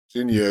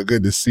Virginia,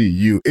 good to see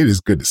you. It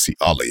is good to see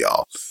all of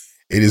y'all.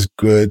 It is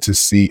good to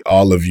see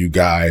all of you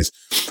guys.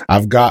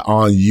 I've got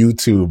on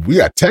YouTube. We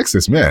got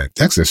Texas, man.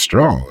 Texas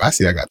strong. I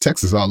see I got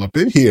Texas all up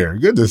in here.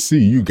 Good to see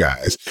you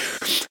guys.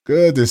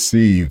 Good to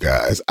see you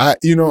guys. I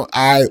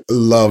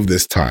love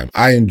this time.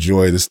 I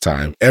enjoy this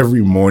time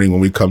every morning when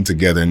we come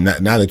together. And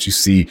now that you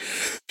see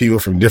people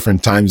from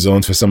different time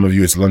zones, for some of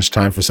you, it's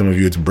lunchtime. For some of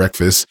you, it's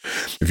breakfast.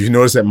 If you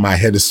notice that my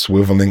head is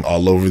swiveling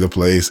all over the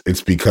place,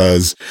 it's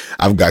because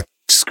I've got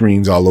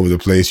screens all over the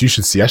place. You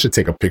should see, I should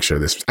take a picture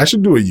of this. I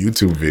should do a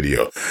YouTube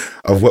video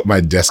of what my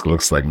desk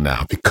looks like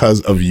now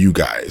because of you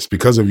guys,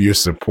 because of your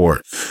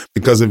support,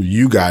 because of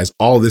you guys.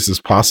 All this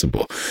is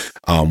possible.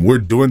 We're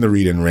doing the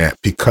Read and Rant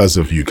because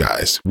of you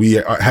guys.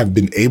 We have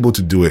been able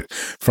to do it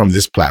from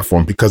this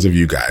platform because of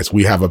you guys.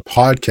 We have a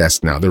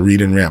podcast now, the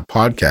Read and Rant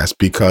podcast,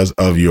 because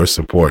of your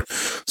support.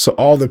 So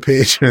all the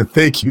patrons,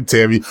 thank you,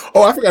 Tammy.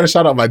 Oh, I forgot to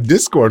shout out my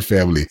Discord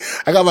family.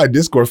 I got my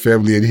Discord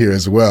family in here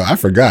as well. I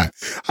forgot.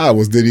 I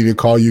almost didn't even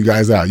call you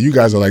guys out. You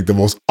guys are like the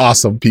most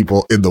awesome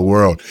people in the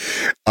world.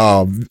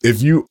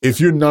 If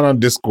you're not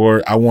on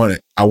Discord, I want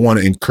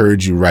to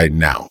encourage you right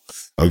now.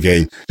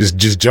 Okay,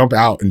 just jump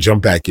out and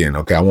jump back in.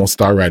 Okay, I won't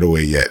start right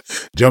away yet.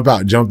 Jump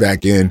out, jump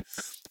back in.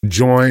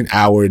 Join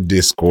our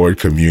Discord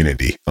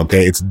community.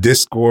 Okay, it's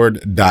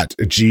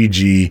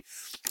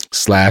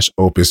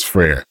discord.gg/Opus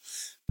Frere.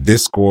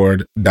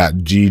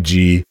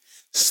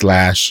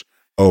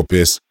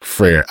 Discord.gg/Opus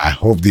Frere. I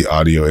hope the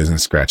audio isn't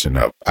scratching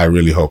up. I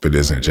really hope it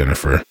isn't,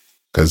 Jennifer,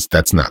 because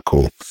that's not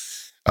cool.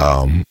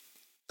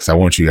 Because I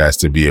want you guys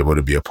to be able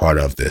to be a part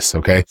of this,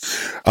 okay?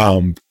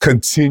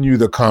 Continue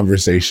the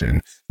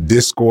conversation.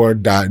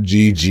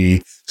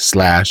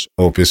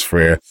 Discord.gg/Opus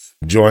Frere.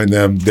 Join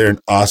them. They're an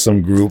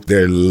awesome group.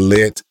 They're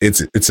lit.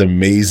 It's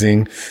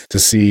amazing to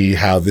see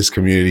how this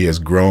community has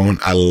grown.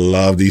 I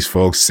love these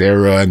folks.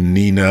 Sarah,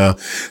 Nina,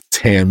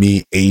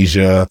 Tammy,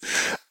 Asia.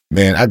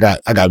 Man, I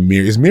got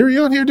Miri. Is Miri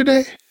on here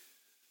today?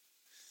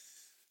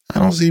 I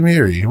don't see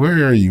Miri.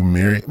 Where are you,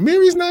 Miri?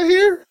 Miri's not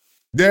here?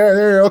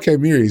 There. Okay,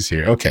 Miri's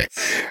here. Okay.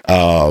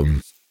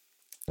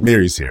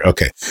 Mary's here.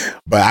 Okay.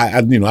 But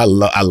I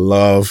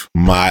love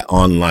my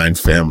online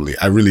family.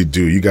 I really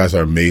do. You guys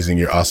are amazing.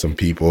 You're awesome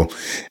people.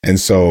 And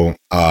so,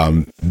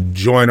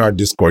 join our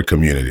Discord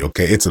community.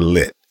 Okay. It's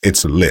lit.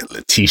 It's lit.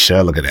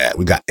 Letitia, look at that.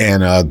 We got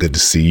Anna. Good to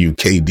see you.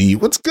 KD.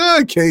 What's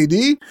good,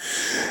 KD?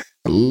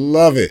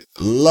 Love it.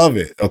 Love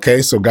it.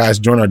 Okay. So guys,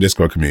 join our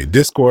Discord community,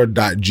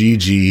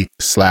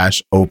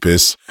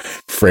 discord.gg/Opus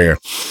Frere.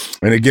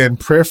 And again,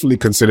 prayerfully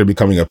consider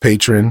becoming a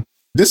patron.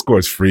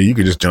 Discord's free. You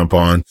can just jump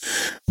on.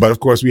 But of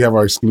course, we have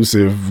our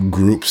exclusive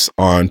groups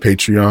on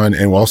Patreon,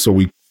 and also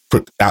we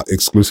put out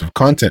exclusive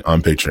content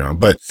on Patreon,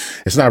 but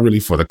it's not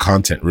really for the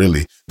content,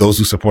 really. Those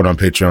who support on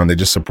Patreon, they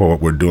just support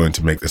what we're doing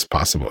to make this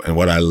possible. And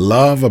what I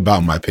love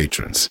about my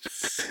patrons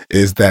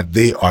is that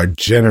they are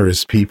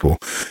generous people.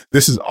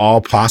 This is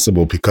all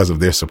possible because of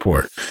their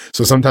support.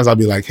 So sometimes I'll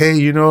be like,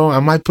 hey, I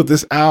might put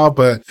this out,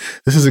 but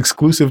this is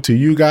exclusive to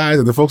you guys.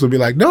 And the folks will be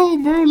like, no,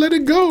 bro, let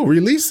it go.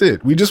 Release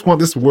it. We just want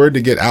this word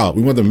to get out.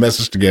 We want the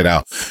message to get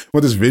out. We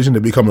want this vision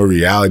to become a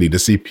reality, to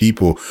see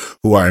people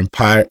who are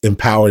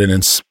empowered and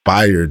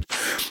inspired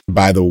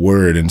by the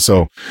word. And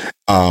so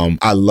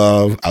I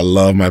love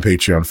my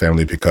Patreon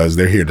family because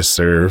they're here to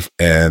serve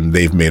and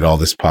they've made all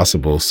this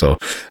possible. So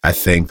I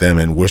thank them,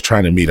 and we're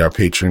trying to meet our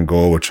patron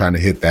goal. We're trying to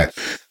hit that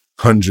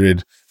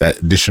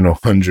additional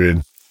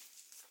 100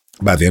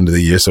 by the end of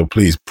the year. So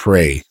please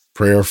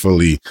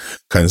prayerfully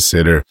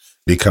consider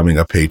becoming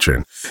a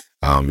patron.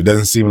 It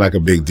doesn't seem like a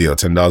big deal.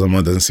 $10 a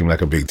month doesn't seem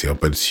like a big deal,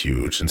 but it's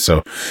huge. And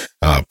so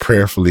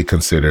prayerfully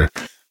consider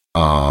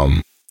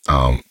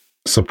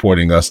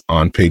supporting us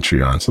on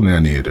Patreon. Something I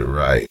needed to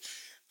write.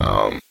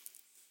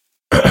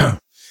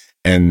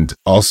 And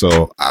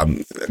also,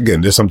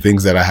 again, there's some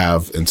things that I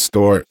have in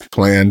store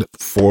planned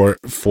for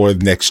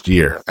next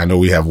year. I know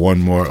we have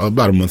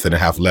about a month and a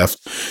half left,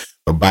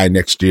 but by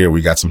next year,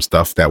 we got some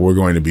stuff that we're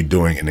going to be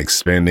doing and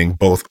expanding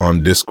both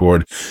on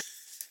Discord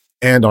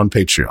and on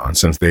Patreon,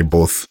 since they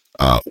both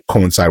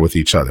coincide with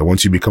each other.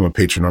 Once you become a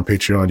patron on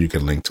Patreon, you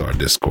can link to our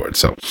Discord.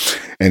 So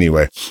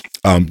anyway,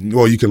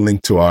 you can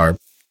link to our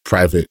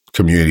private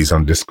communities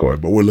on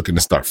Discord, but we're looking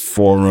to start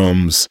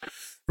forums,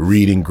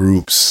 reading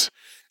groups.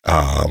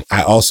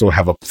 I also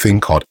have a thing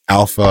called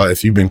Alpha.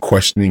 If you've been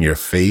questioning your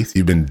faith,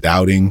 you've been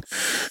doubting,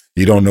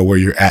 you don't know where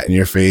you're at in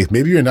your faith,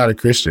 maybe you're not a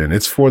Christian.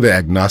 It's for the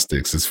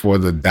agnostics. It's for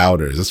the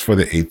doubters. It's for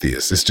the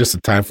atheists. It's just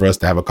a time for us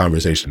to have a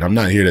conversation. I'm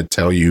not here to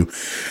tell you,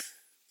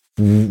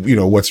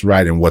 what's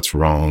right and what's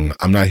wrong.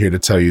 I'm not here to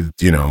tell you,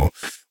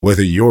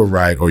 whether you're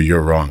right or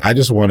you're wrong. I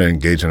just want to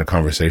engage in a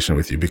conversation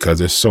with you because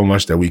there's so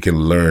much that we can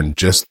learn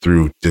just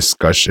through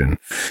discussion.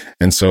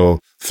 And so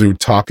through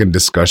talk and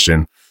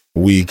discussion,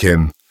 we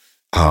can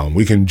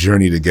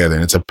journey together.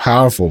 And it's a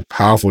powerful,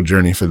 powerful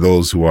journey for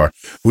those who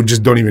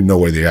just don't even know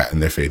where they're at in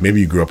their faith.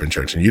 Maybe you grew up in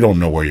church and you don't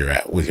know where you're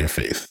at with your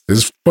faith.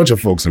 There's a bunch of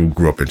folks who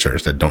grew up in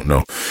church that don't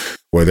know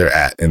where they're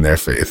at in their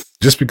faith.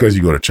 Just because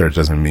you go to church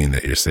doesn't mean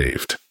that you're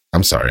saved.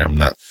 I'm sorry. I'm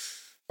not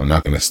I'm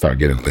not going to start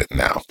getting lit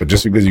now. But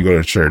just because you go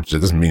to church, that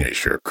doesn't mean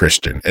that you're a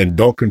Christian. And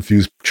don't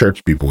confuse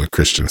church people with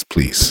Christians,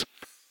 please.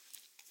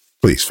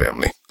 Please,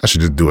 family. I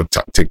should just do a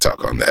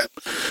TikTok on that.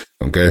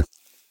 Okay?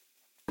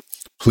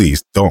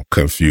 Please don't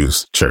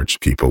confuse church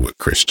people with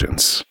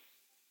Christians.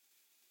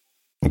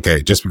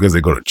 Okay? Just because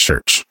they go to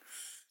church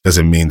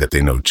doesn't mean that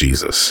they know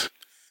Jesus.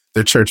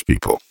 They're church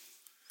people.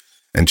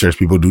 And church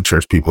people do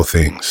church people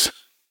things.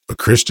 But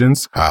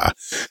Christians,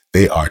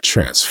 they are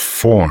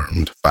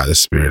transformed by the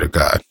Spirit of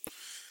God.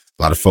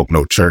 A lot of folk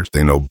know church.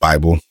 They know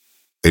Bible.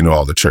 They know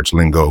all the church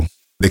lingo.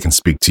 They can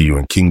speak to you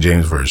in King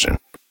James Version.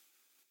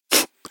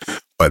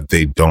 But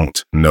they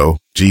don't know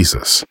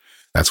Jesus.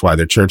 That's why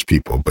they're church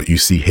people, but you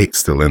see hate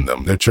still in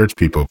them. They're church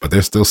people, but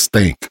they're still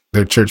stink.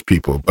 They're church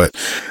people, but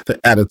their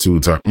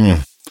attitudes are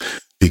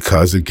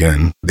because,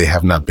 again, they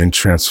have not been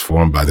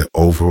transformed by the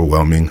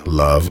overwhelming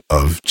love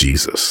of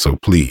Jesus. So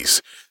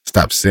please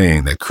stop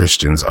saying that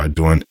Christians are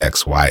doing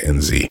X, Y,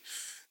 and Z.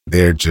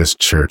 They're just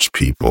church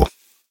people.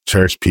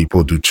 Church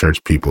people do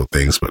church people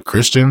things, but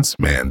Christians,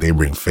 man, they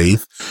bring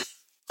faith,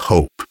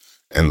 hope,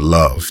 and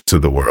love to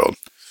the world.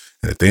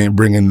 And if they ain't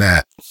bringing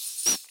that,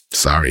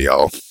 sorry,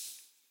 y'all.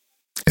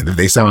 And if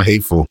they sound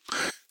hateful,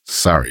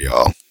 sorry,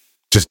 y'all.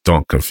 Just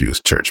don't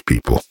confuse church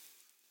people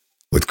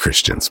with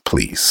Christians,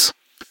 please.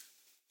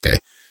 Okay.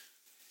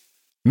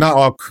 Not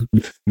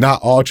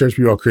all church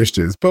people are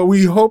Christians, but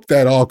we hope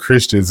that all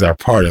Christians are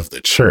part of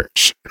the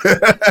church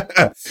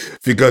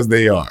because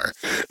they are.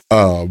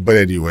 But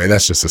anyway,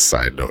 that's just a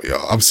side note,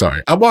 y'all. I'm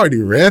sorry. I'm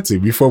already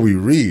ranting before we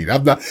read.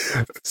 I'm not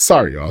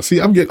sorry, y'all. See,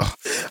 I'm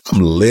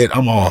lit.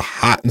 I'm all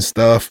hot and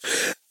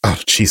stuff. Oh,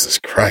 Jesus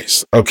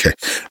Christ. Okay.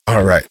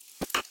 All right.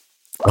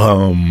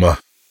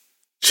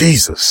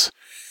 Jesus,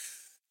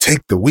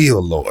 take the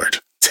wheel, Lord.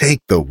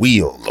 Take the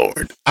wheel,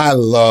 Lord. I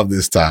love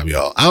this time,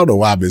 y'all. I don't know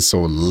why I've been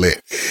so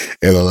lit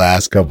in the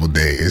last couple of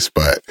days,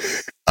 but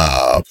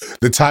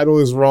the title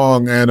is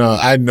wrong, and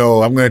I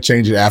know I'm going to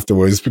change it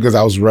afterwards because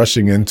I was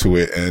rushing into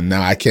it, and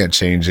now I can't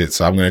change it,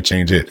 so I'm going to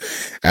change it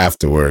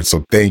afterwards.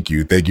 So thank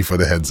you for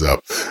the heads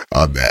up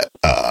on that.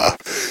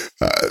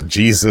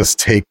 Jesus,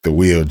 take the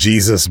wheel.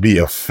 Jesus, be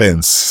a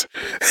fence.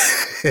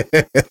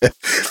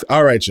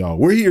 All right, y'all.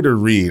 We're here to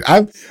read.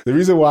 The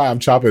reason why I'm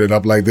chopping it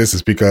up like this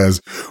is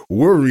because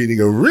we're reading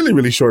a really,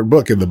 really short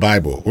book in the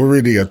Bible. We're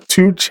reading a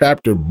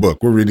 2-chapter book.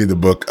 We're reading the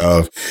book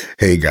of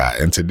Haggai.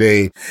 And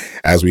today,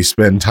 as we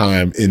spend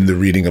time in the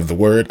reading of the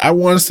word, I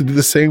want us to do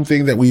the same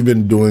thing that we've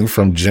been doing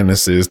from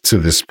Genesis to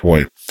this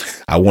point.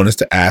 I want us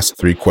to ask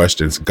 3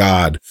 questions.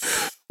 God,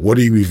 what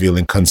are you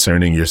revealing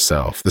concerning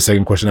yourself? The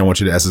second question I want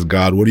you to ask is,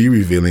 God, what are you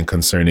revealing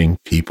concerning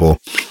people?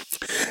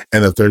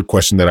 And the third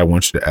question that I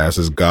want you to ask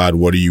is, God,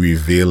 what are you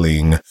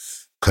revealing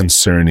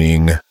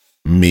concerning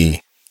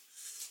me?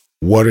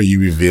 What are you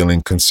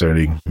revealing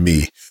concerning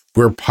me?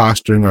 We're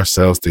posturing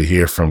ourselves to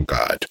hear from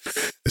God.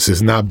 This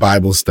is not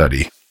Bible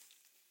study.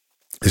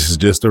 This is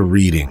just a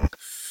reading.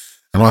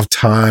 I don't have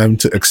time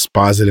to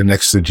exposit and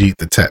exegete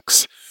the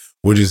text.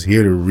 We're just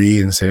here to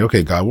read and say,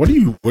 okay, God, what are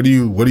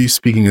you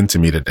speaking into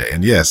me today?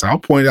 And yes, I'll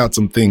point out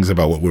some things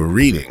about what we're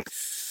reading,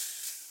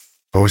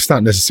 but it's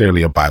not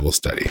necessarily a Bible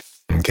study.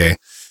 Okay.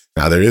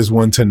 Now there is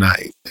one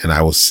tonight, and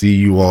I will see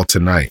you all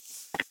tonight.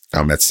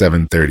 I'm at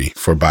 7:30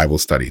 for Bible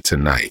study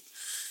tonight.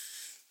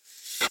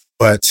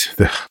 But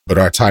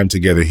our time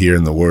together here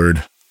in the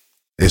Word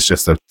is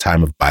just a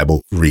time of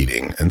Bible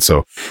reading. And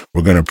so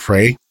we're going to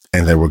pray,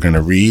 and then we're going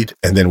to read,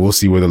 and then we'll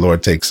see where the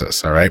Lord takes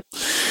us. All right.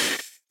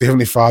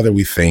 Heavenly Father,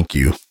 we thank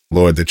you,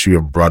 Lord, that you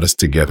have brought us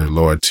together,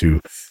 Lord, to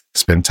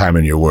spend time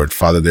in your word.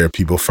 Father, there are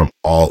people from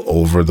all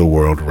over the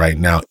world right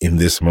now in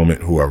this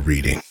moment who are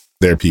reading.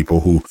 There are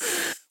people who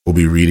will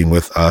be reading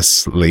with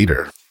us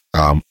later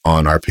on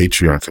our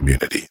Patreon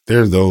community.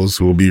 There are those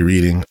who will be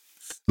reading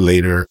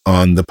later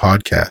on the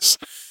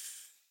podcast.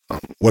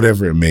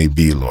 Whatever it may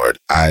be, Lord,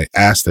 I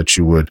ask that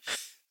you would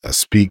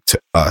speak to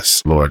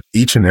us, Lord,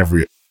 each and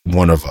every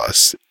one of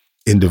us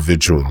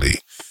individually,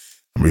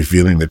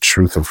 revealing the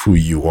truth of who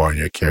you are and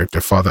your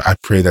character. Father, I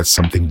pray that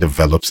something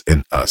develops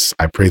in us.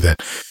 I pray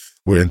that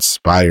we're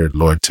inspired,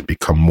 Lord, to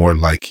become more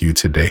like you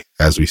today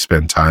as we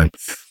spend time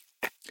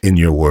in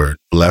your word.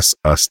 Bless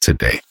us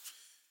today,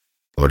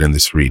 Lord, in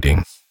this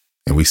reading.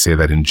 And we say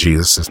that in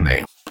Jesus'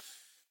 name.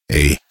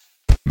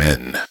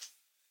 Amen.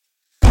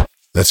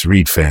 Let's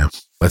read, fam.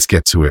 Let's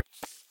get to it.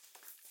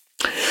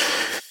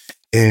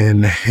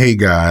 In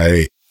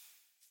Haggai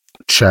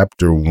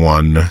chapter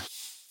 1,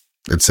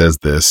 it says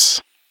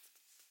this.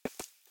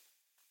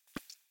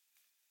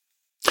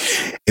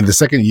 In the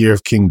 2nd year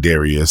of King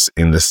Darius,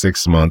 in the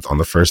 6th month, on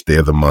the 1st day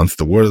of the month,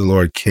 the word of the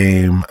Lord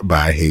came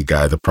by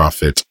Haggai the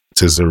prophet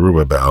to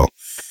Zerubbabel,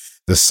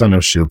 the son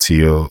of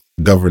Shealtiel,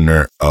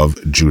 governor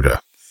of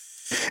Judah,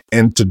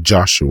 and to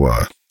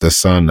Joshua, the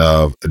son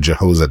of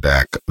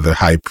Jehozadak, the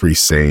high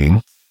priest,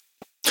 saying,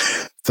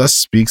 Thus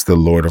speaks the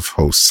Lord of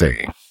hosts,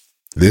 saying,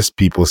 This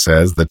people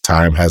says, the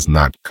time has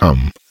not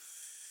come,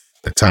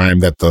 the time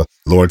that the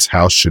Lord's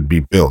house should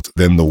be built.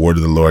 Then the word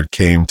of the Lord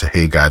came to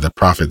Haggai the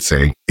prophet,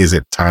 saying, Is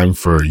it time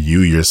for you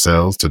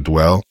yourselves to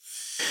dwell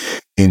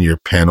in your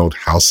paneled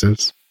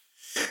houses,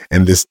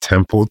 and this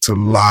temple to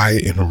lie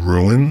in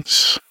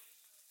ruins?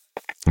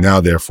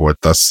 Now, therefore,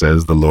 thus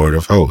says the Lord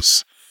of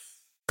hosts,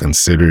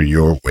 consider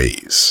your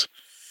ways.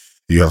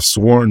 You have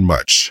sworn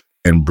much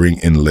and bring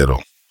in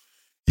little.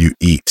 You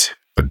eat,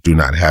 but do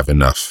not have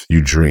enough.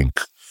 You drink,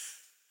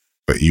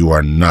 but you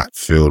are not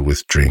filled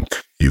with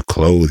drink. You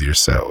clothe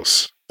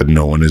yourselves, but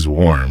no one is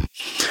warm.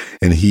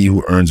 And he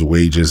who earns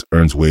wages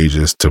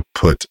to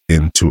put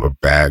into a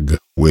bag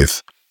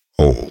with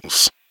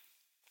holes.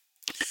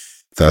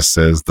 Thus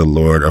says the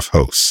Lord of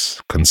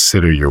hosts,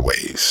 consider your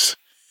ways.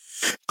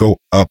 Go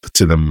up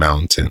to the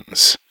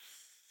mountains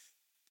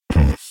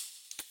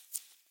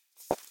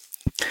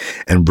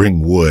and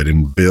bring wood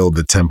and build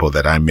the temple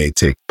that I may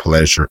take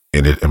pleasure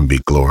in it and be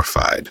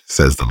glorified,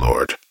 says the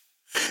Lord.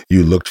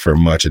 You looked for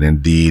much, and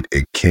indeed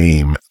it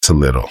came to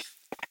little.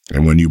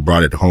 And when you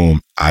brought it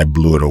home, I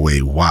blew it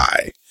away.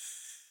 Why?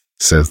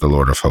 Says the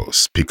Lord of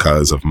hosts,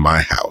 because of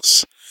my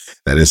house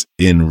that is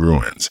in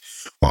ruins,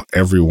 while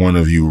every one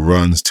of you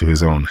runs to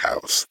his own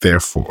house.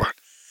 Therefore,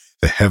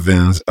 the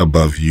heavens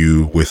above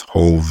you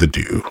withhold the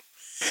dew,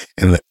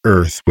 and the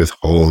earth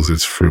withholds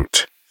its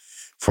fruit.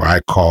 For I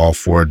call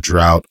for a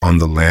drought on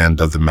the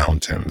land of the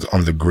mountains,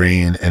 on the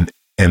grain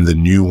and the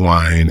new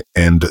wine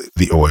and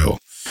the oil,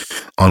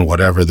 on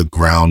whatever the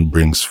ground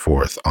brings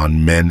forth,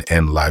 on men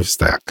and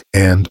livestock,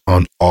 and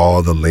on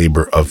all the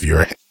labor of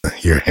your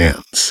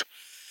hands.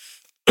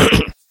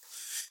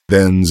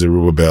 Then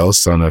Zerubbabel,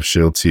 son of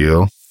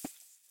Shealtiel,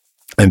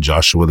 and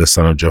Joshua, the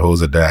son of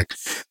Jehozadak,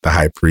 the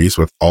high priest,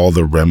 with all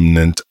the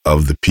remnant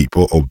of the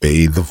people,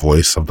 obeyed the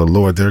voice of the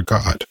Lord their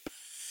God,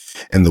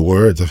 and the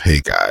words of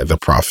Haggai the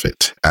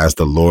prophet, as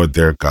the Lord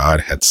their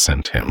God had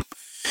sent him.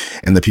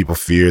 And the people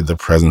feared the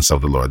presence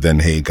of the Lord. Then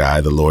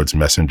Haggai, the Lord's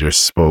messenger,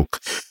 spoke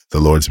the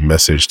Lord's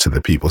message to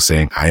the people,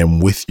 saying, I am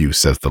with you,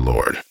 says the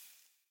Lord.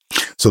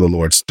 So the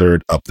Lord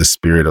stirred up the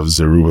spirit of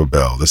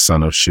Zerubbabel, the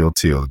son of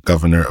Shealtiel,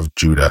 governor of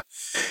Judah,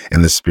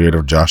 and the spirit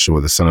of Joshua,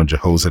 the son of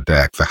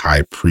Jehozadak, the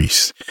high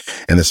priest,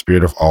 and the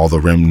spirit of all the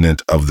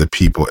remnant of the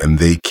people. And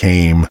they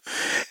came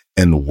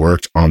and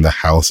worked on the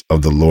house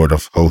of the Lord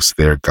of hosts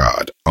their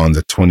God on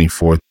the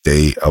 24th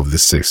day of the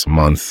 6th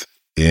month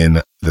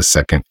in the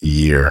 2nd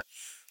year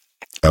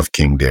of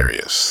King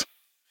Darius.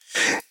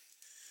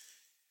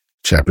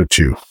 Chapter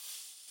 2.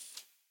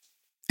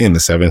 In the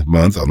 7th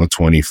month, on the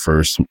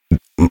 21st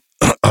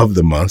of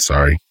the month,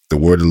 the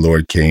word of the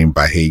Lord came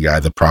by Haggai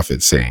the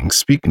prophet, saying,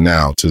 Speak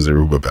now to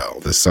Zerubbabel,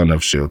 the son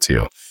of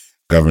Shealtiel,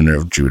 governor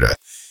of Judah,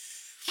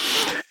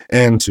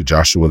 and to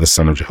Joshua, the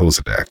son of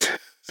Jehozadak,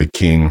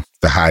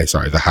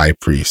 the high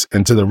priest,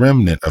 and to the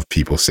remnant of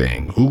people,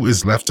 saying, Who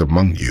is left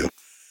among you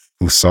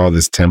who saw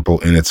this temple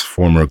in its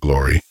former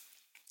glory?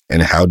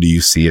 And how do you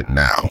see it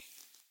now?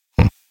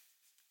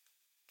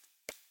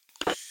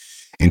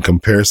 In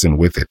comparison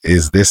with it,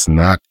 is this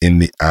not in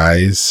the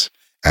eyes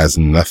as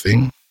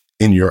nothing?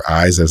 In your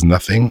eyes as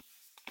nothing?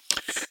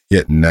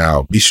 Yet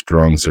now be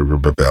strong,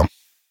 Zerubbabel,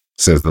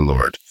 says the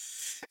Lord,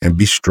 and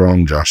be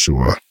strong,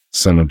 Joshua,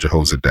 son of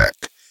Jehozadak,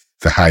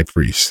 the high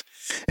priest,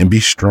 and be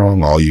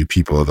strong, all you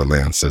people of the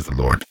land, says the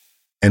Lord,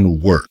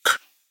 and work,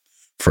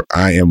 for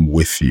I am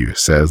with you,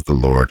 says the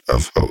Lord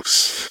of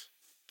hosts.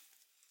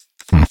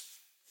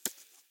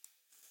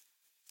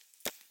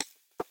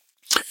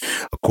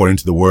 According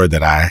to the word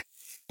that I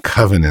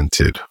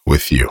covenanted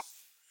with you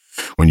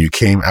when you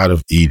came out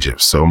of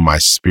Egypt, so my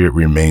spirit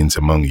remains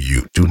among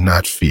you. Do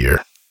not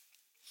fear.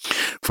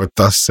 For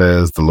thus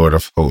says the Lord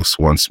of hosts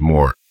once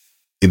more,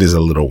 it is a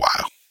little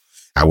while.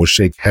 I will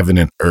shake heaven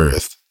and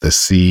earth, the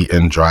sea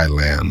and dry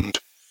land,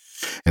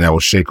 and I will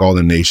shake all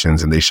the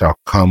nations, and they shall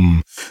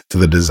come to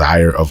the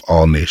desire of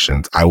all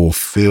nations. I will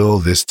fill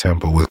this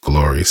temple with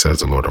glory, says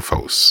the Lord of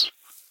hosts.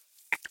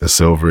 The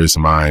silver is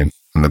mine,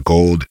 and the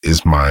gold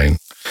is mine,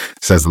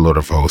 says the Lord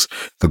of hosts.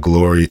 The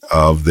glory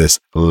of this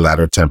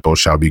latter temple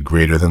shall be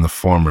greater than the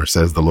former,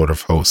 says the Lord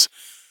of hosts.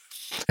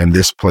 And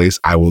this place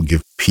I will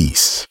give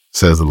peace,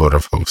 says the Lord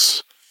of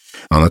hosts.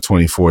 On the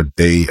 24th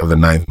day of the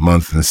 9th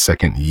month in the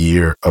 2nd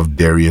year of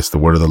Darius, the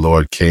word of the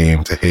Lord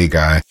came to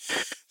Haggai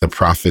the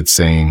prophet,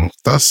 saying,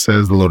 Thus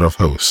says the Lord of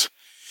hosts,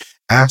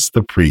 ask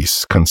the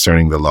priests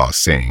concerning the law,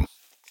 saying,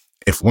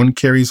 If one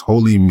carries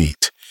holy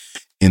meat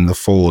in the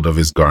fold of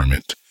his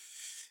garment,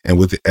 and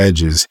with the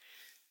edges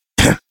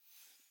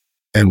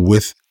and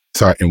with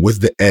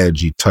the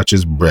edge he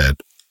touches bread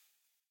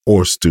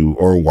or stew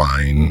or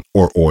wine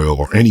or oil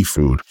or any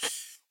food,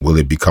 will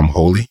it become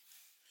holy?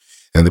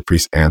 And the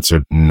priest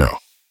answered, No.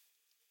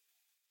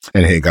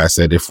 And Haggai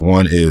said, If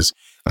one is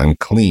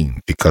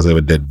unclean because of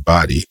a dead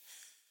body,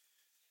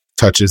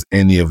 touches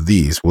any of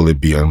these, will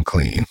it be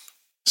unclean?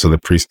 So the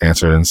priest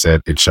answered and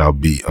said, It shall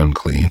be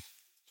unclean.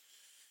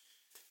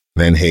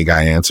 Then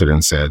Haggai answered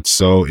and said,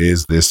 So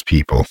is this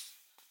people,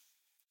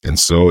 and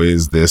so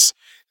is this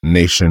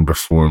nation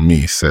before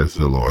me, says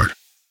the Lord.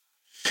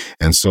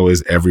 And so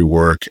is every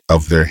work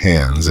of their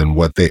hands, and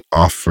what they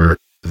offer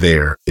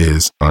there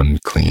is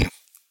unclean.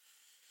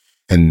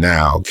 And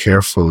now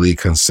carefully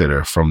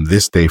consider from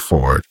this day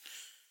forward,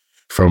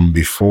 from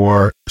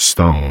before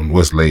stone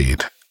was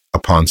laid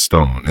upon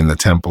stone in the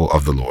temple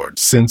of the Lord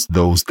since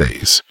those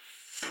days.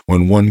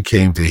 When one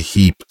came to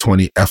heap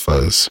 20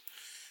 ephahs,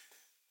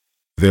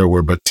 there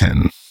were but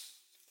 10.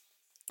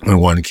 When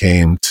one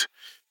came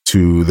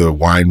to the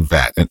wine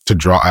vat and to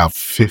draw out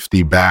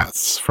 50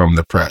 baths from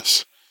the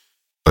press,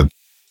 but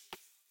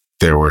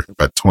there were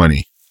but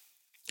 20,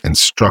 and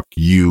struck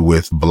you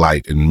with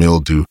blight and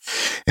mildew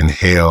and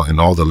hail and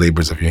all the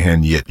labors of your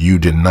hand, yet you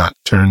did not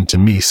turn to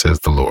me,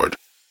 says the Lord.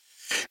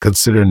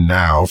 Consider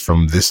now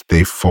from this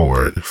day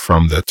forward,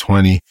 from the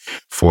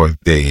 24th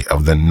day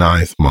of the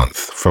 9th month,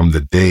 from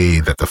the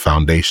day that the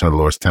foundation of the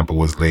Lord's temple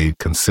was laid,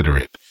 consider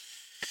it.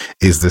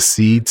 Is the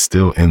seed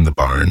still in the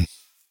barn?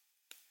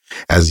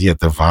 As yet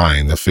the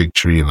vine, the fig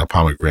tree, and the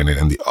pomegranate,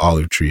 and the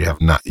olive tree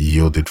have not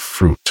yielded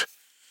fruit.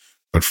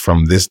 But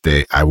from this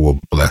day I will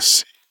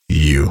bless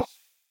you.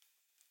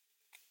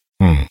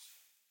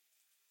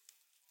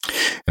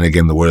 And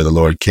again, the word of the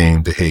Lord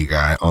came to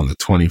Haggai on the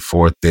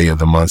 24th day of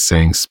the month,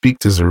 saying, Speak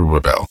to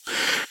Zerubbabel,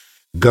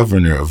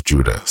 governor of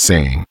Judah,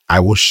 saying, I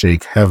will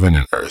shake heaven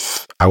and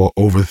earth. I will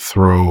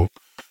overthrow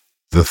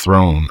the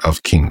throne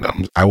of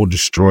kingdoms. I will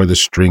destroy the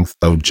strength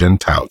of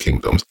Gentile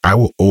kingdoms. I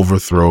will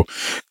overthrow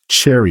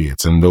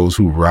chariots and those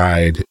who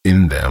ride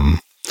in them.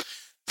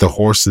 The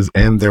horses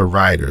and their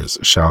riders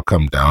shall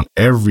come down,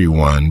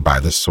 everyone by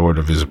the sword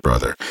of his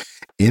brother.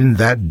 In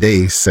that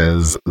day,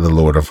 says the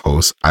Lord of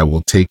hosts, I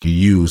will take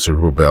you,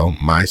 Zerubbabel,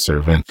 my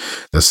servant,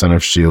 the son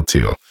of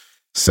Shealtiel,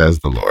 says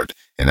the Lord,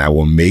 and I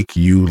will make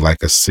you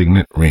like a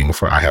signet ring,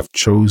 for I have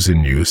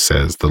chosen you,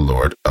 says the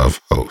Lord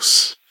of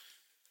hosts.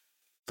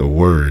 The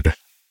word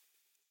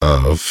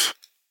of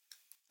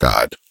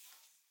God.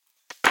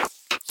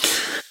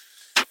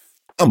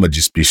 I'm going to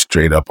just be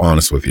straight up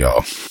honest with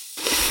y'all.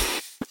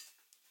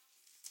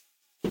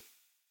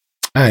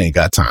 I ain't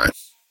got time.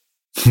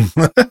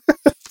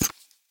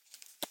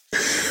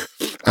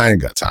 I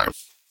ain't got time.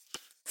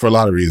 For a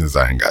lot of reasons,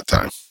 I ain't got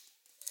time.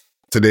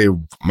 Today,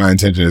 my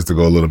intention is to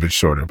go a little bit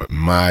shorter, but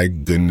my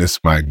goodness.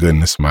 I'm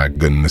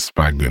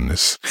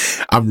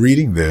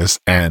reading this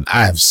and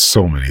I have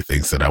so many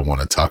things that I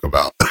want to talk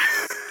about.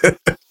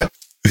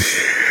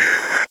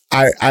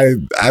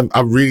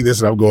 I'm reading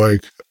this and I'm going,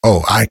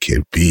 oh, I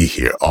could be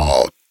here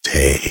all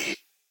day.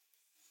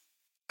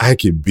 I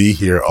could be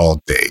here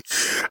all day.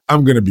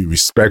 I'm going to be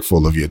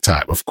respectful of your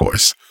time, of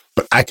course,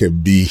 but I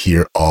could be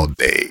here all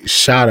day.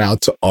 Shout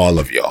out to all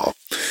of y'all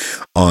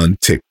on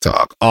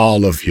TikTok,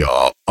 all of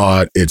y'all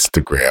on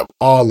Instagram,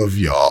 all of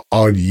y'all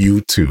on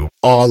YouTube,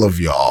 all of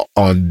y'all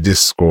on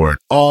Discord,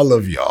 all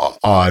of y'all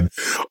on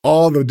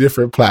all the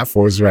different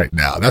platforms right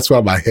now. That's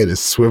why my head is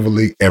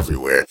swiveling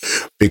everywhere,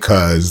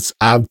 because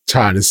I'm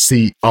trying to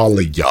see all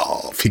of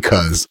y'all,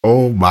 because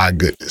oh my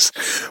goodness.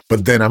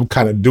 But then I'm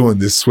kind of doing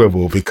this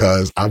swivel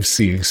because I'm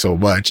seeing so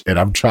much and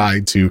I'm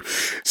trying to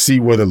see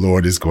where the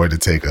Lord is going to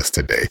take us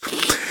today.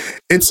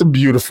 It's a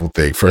beautiful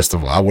thing. First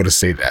of all, I want to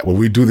say that when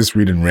we do this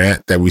read and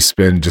rant, that we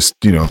spend just,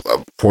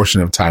 a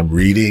portion of time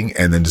reading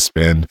and then to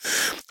spend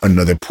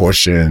another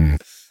portion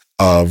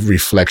of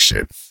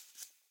reflection.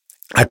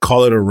 I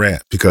call it a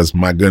rant because,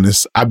 my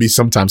goodness, I be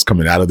sometimes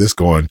coming out of this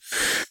going,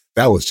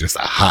 that was just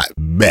a hot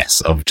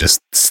mess of just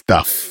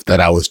stuff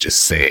that I was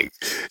just saying.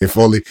 If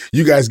only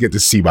you guys get to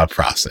see my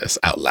process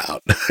out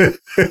loud.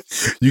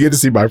 You get to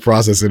see my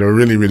process in a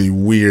really, really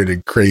weird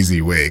and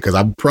crazy way, because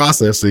I'm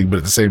processing, but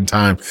at the same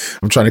time,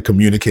 I'm trying to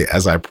communicate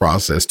as I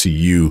process to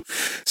you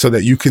so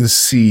that you can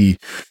see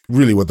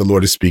really what the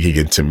Lord is speaking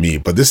into me.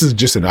 But this is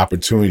just an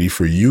opportunity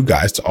for you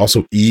guys to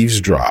also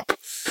eavesdrop,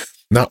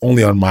 not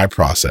only on my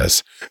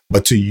process,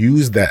 but to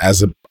use that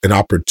as an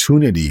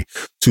opportunity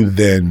to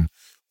then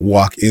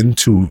walk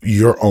into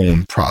your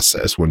own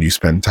process when you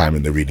spend time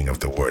in the reading of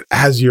the word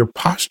as you're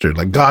postured.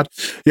 Like, God,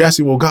 you're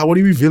asking, well, God, what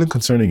are you revealing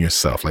concerning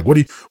yourself? Like, what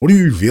are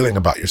you revealing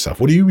about yourself?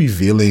 What are you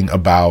revealing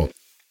about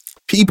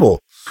people,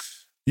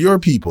 your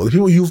people, the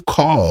people you've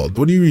called?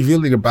 What are you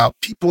revealing about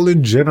people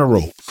in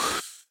general?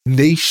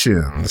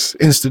 Nations,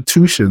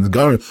 institutions,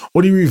 government.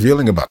 What are you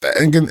revealing about that?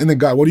 And then,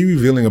 God, what are you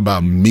revealing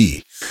about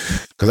me?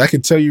 Because I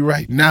can tell you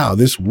right now,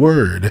 this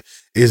word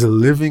is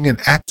living and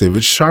active.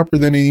 It's sharper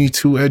than any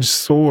two-edged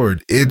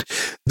sword. It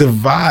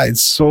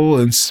divides soul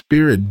and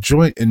spirit,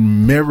 joint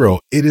and marrow.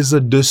 It is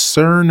a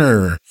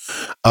discerner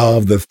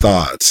of the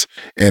thoughts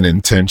and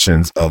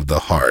intentions of the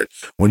heart.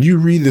 When you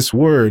read this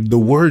word, the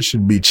word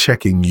should be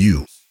checking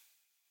you.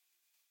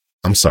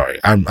 I'm sorry.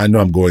 I know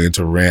I'm going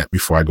into rant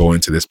before I go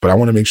into this, but I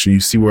want to make sure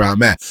you see where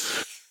I'm at.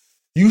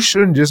 You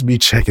shouldn't just be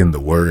checking the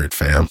word,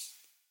 fam.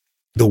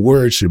 The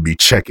word should be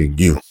checking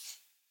you.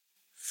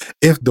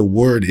 If the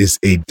word is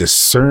a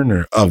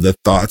discerner of the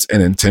thoughts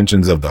and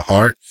intentions of the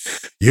heart,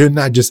 you're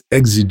not just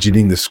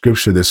exegeting the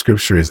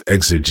scripture is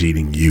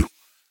exegeting you.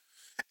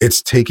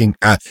 It's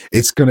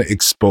going to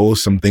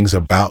expose some things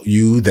about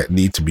you that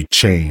need to be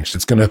changed.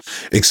 It's going to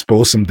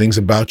expose some things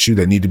about you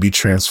that need to be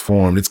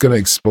transformed. It's going to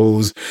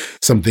expose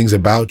some things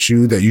about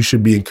you that you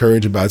should be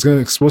encouraged about. It's going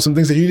to expose some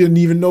things that you didn't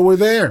even know were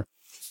there.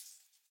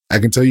 I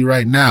can tell you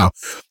right now,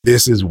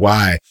 this is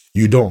why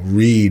you don't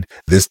read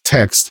this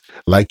text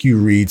like you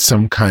read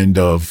some kind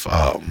of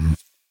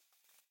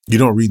You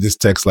don't read this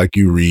text like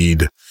you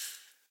read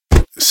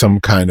some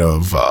kind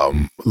of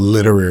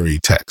literary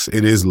text.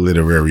 It is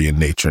literary in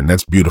nature, and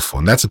that's beautiful,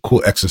 and that's a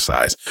cool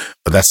exercise,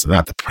 but that's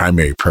not the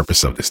primary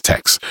purpose of this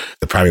text.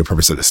 The primary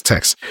purpose of this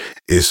text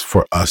is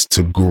for us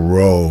to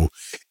grow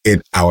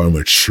in our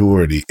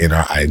maturity, in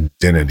our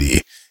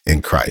identity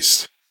in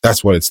Christ.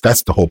 That's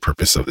the whole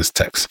purpose of this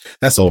text.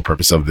 That's the whole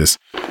purpose of this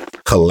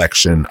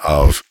collection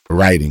of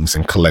writings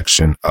and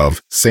collection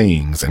of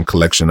sayings and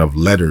collection of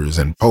letters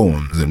and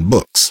poems and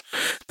books.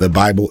 The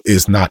Bible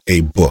is not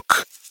a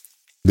book.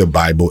 The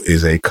Bible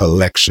is a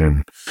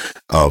collection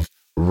of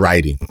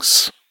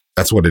writings.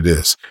 That's what it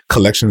is.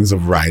 Collections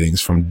of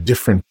writings from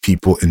different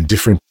people in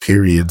different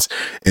periods,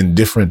 in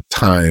different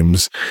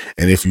times.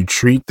 And if you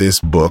treat this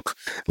book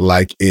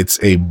like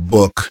it's a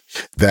book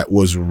that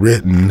was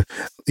written,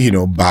 if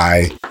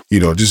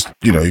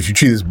you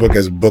treat this book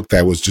as a book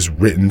that was just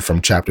written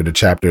from chapter to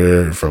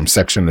chapter, from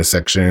section to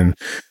section,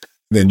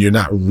 then you're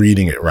not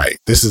reading it right.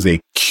 This is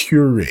a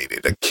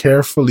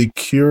carefully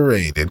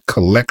curated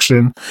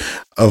collection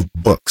of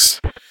books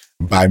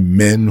by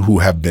men who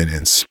have been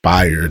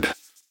inspired,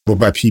 or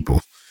by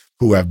people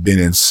who have been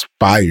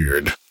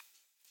inspired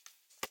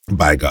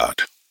by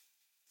God.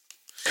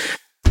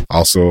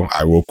 Also,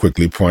 I will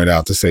quickly point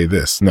out to say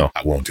this. No,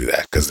 I won't do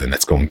that, because then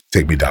that's going to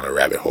take me down a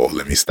rabbit hole.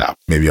 Let me stop.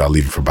 Maybe I'll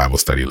leave it for Bible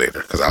study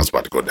later, because I was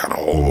about to go down a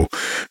whole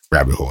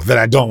rabbit hole that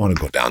I don't want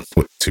to go down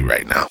to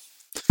right now.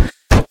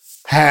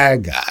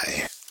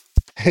 Haggai,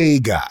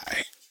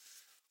 Haggai,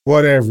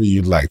 whatever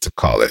you'd like to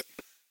call it.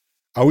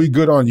 Are we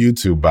good on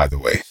YouTube, by the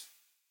way?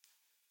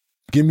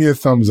 Give me a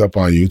thumbs up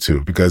on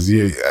YouTube, because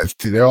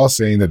they're all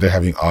saying that they're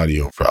having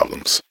audio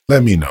problems.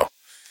 Let me know.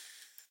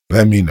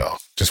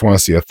 Just want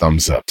to see a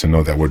thumbs up to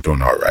know that we're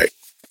doing all right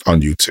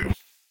on YouTube.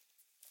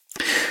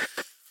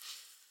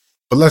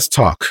 But let's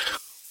talk.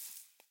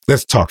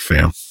 Let's talk,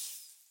 fam.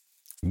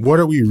 What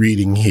are we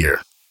reading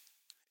here?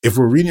 If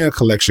we're reading a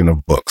collection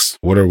of books,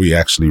 what are we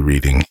actually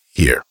reading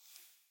here?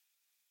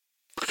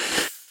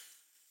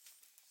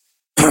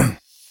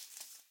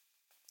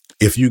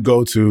 If you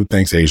go to,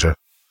 thanks, Asia.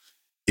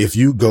 If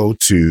you go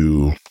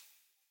to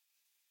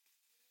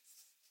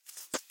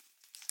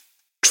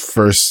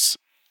First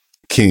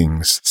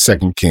Kings,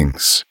 Second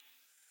Kings,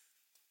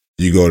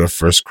 you go to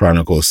First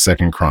Chronicles,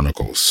 Second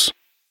Chronicles.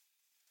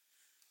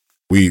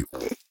 We've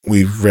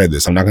read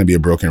this. I'm not going to be a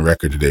broken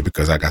record today,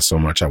 because I got so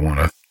much I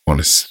want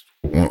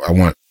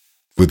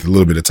with a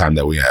little bit of time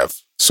that we have,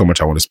 so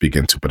much I want to speak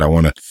into, but I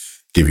want to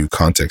give you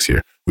context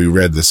here. We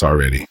read this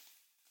already.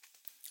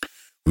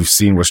 We've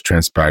seen what's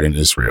transpired in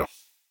Israel.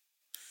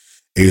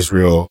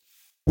 Israel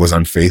was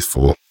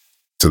unfaithful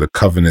to the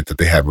covenant that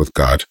they had with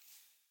God.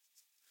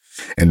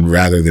 And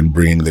rather than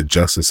bringing the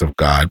justice of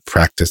God,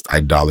 practiced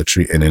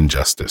idolatry and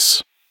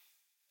injustice.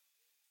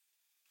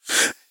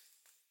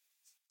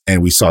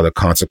 And we saw the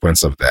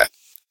consequence of that.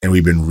 And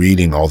we've been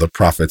reading all the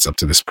prophets up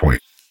to this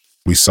point.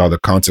 We saw the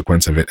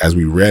consequence of it as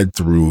we read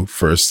through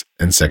First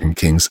and Second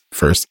Kings,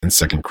 First and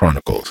Second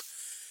Chronicles.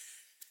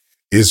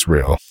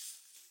 Israel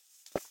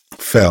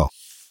fell.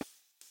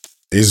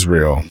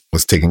 Israel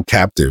was taken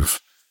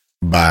captive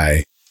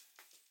by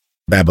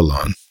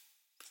Babylon.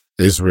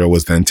 Israel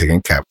was then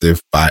taken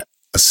captive by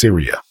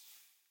Assyria.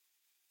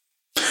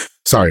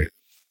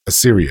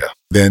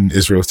 Then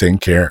Israel was taken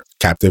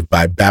captive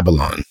by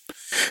Babylon.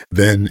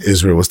 Then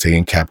Israel was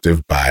taken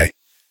captive by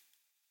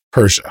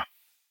Persia.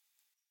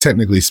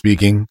 Technically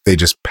speaking, they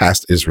just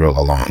passed Israel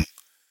along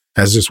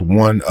as just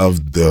one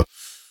of the,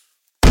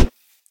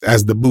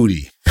 as the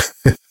booty,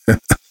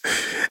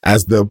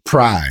 as the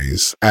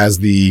prize, as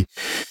the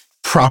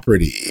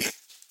property.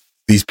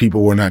 These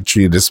people were not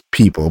treated as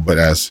people, but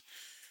as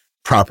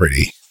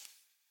property.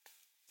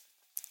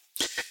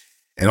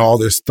 And all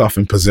their stuff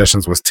and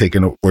possessions were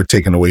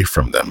taken away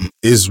from them.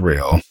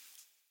 Israel,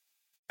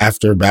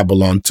 after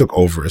Babylon took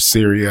over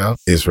Assyria,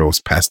 Israel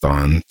was passed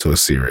on to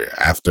Assyria.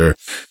 After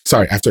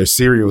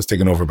Assyria was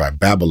taken over by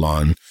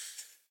Babylon,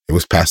 it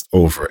was passed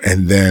over.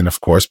 And then, of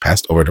course,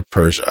 passed over to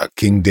Persia,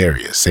 King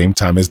Darius, same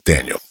time as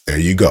Daniel. There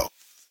you go,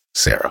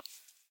 Sarah.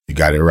 You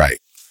got it right.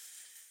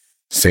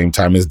 Same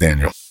time as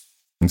Daniel.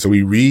 And so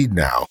we read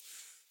now.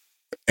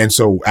 And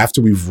so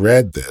after we've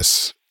read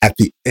this, at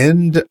the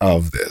end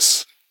of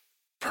this,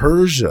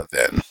 Persia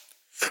then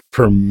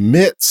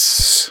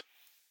permits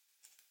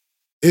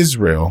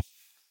Israel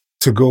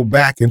to go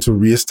back and to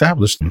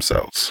reestablish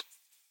themselves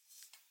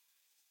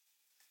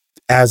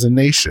as a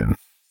nation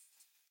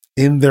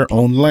in their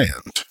own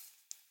land.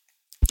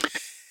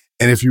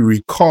 And if you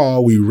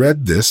recall, we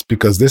read this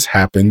because this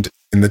happened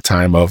in the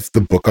time of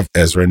the book of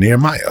Ezra and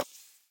Nehemiah.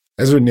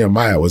 Ezra and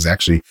Nehemiah was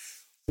actually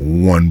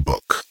one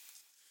book.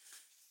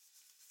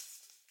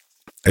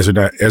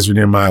 Ezra and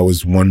Nehemiah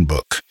was one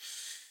book.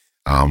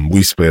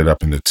 We split it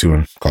up into two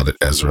and called it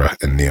Ezra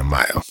and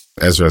Nehemiah.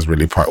 Ezra is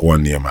really part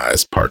one, Nehemiah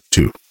is part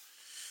two.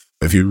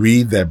 If you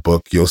read that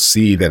book, you'll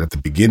see that at the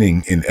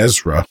beginning in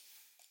Ezra,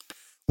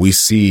 we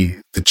see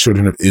the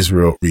children of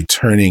Israel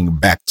returning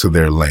back to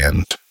their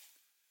land,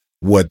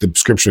 what the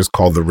scriptures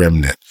call the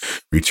remnant,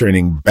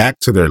 returning back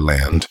to their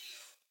land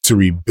to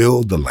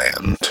rebuild the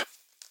land.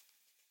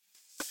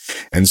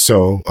 And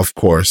so, of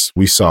course,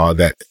 we saw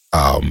that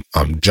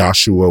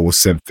Joshua was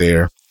sent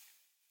there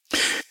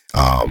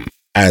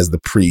as the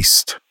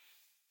priest.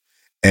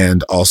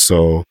 And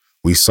also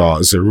we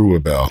saw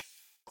Zerubbabel,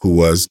 who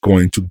was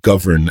going to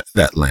govern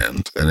that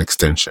land, an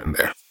extension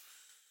there.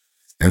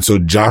 And so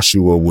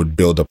Joshua would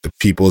build up the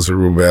people,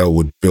 Zerubbabel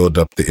would build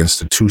up the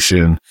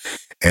institution,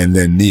 and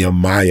then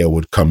Nehemiah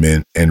would come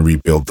in and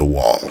rebuild the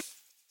wall.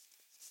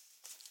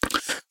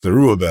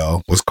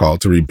 Zerubbabel was called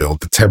to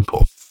rebuild the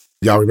temple.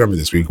 Y'all remember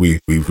this?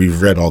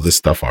 We've read all this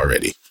stuff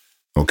already.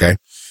 Okay.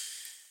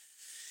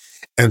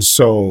 And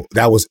so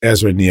that was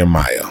Ezra and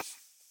Nehemiah.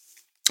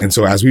 And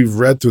so as we've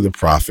read through the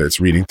prophets,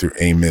 reading through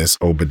Amos,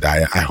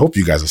 Obadiah, I hope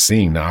you guys are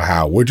seeing now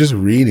how we're just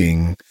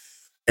reading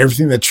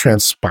everything that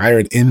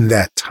transpired in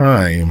that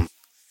time,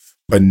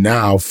 but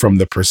now from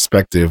the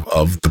perspective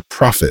of the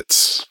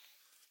prophets.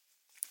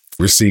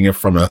 We're seeing it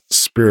from a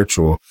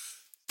spiritual,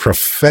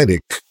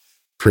 prophetic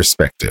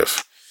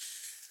perspective.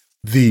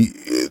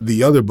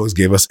 The other books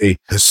gave us a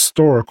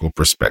historical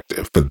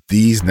perspective, but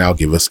these now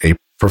give us a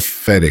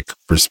prophetic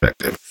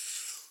perspective.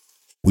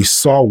 We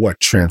saw what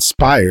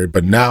transpired,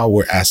 but now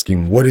we're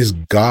asking, what is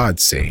God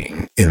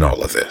saying in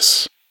all of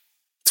this?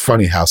 It's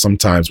funny how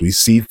sometimes we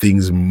see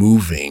things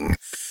moving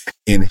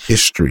in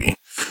history.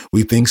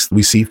 We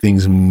see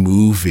things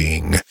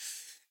moving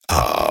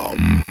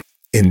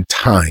in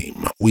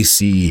time. We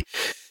see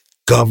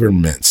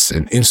governments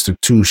and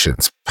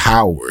institutions,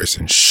 powers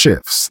and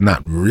shifts,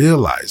 not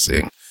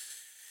realizing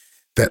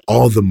that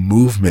all the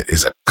movement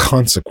is a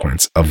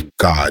consequence of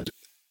God's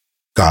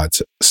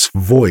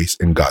voice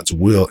and God's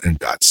will and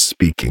God's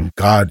speaking.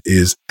 God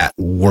is at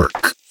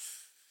work.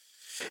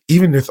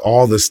 Even with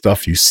all the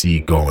stuff you see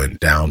going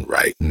down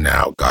right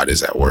now, God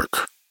is at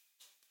work.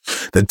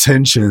 The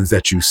tensions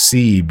that you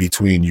see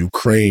between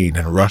Ukraine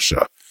and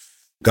Russia,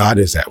 God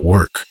is at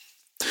work.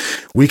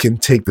 We can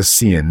take the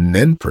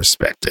CNN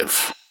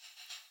perspective,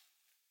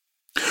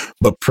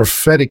 but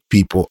prophetic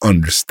people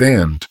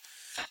understand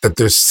that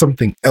there's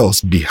something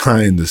else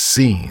behind the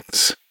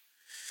scenes,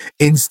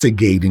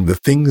 instigating the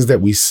things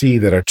that we see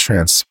that are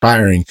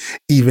transpiring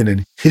even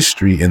in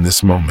history in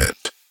this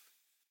moment.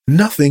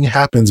 Nothing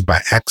happens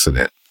by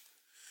accident.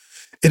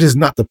 It is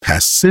not the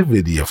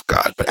passivity of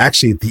God, but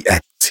actually the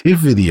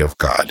activity of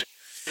God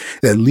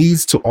that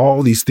leads to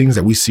all these things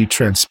that we see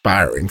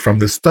transpiring, from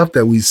the stuff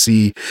that we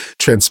see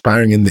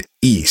transpiring in the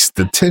East,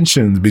 the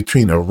tensions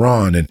between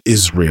Iran and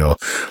Israel,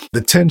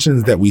 the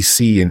tensions that we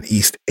see in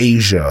East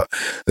Asia,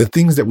 the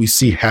things that we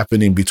see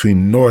happening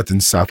between North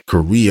and South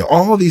Korea,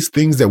 all these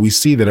things that we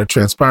see that are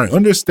transpiring.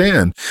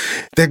 Understand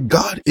that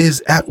God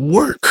is at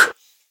work.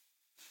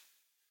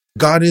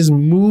 God is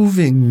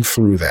moving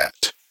through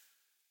that.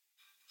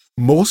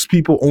 Most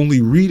people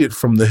only read it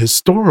from the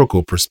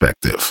historical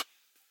perspective.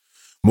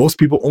 Most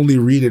people only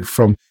read it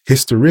from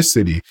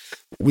historicity.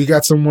 We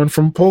got someone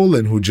from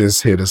Poland who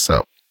just hit us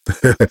up.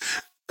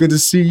 Good to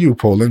see you,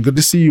 Poland. Good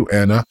to see you,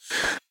 Anna.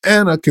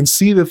 Anna can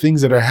see the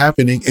things that are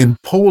happening in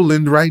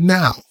Poland right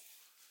now.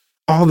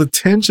 All the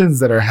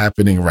tensions that are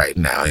happening right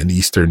now in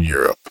Eastern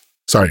Europe.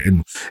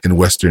 In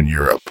Western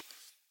Europe.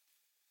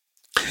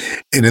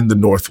 And in the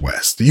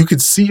Northwest. You can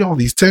see all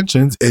these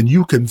tensions and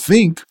you can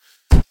think,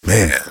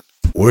 man,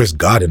 where's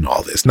God in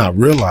all this? Not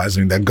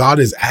realizing that God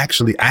is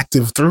actually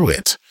active through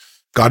it.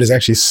 God is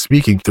actually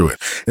speaking through it.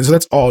 And so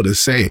that's all to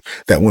say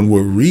that when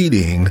we're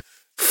reading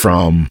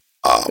from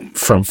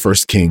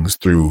First Kings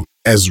through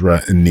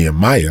Ezra and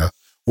Nehemiah,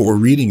 what we're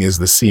reading is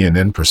the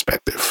CNN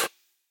perspective.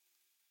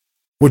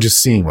 We're just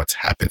seeing what's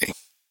happening.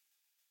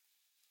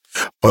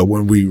 But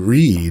when we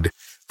read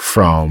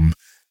from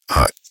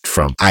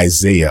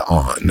Isaiah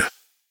on,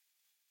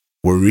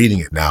 we're reading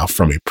it now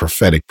from a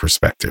prophetic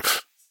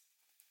perspective.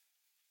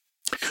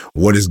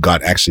 What is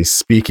God actually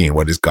speaking?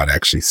 What is God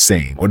actually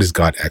saying? What is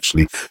God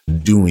actually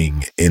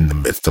doing in the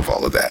midst of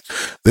all of that?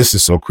 This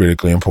is so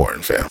critically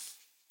important, fam,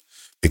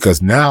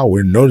 because now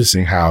we're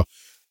noticing how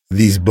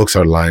these books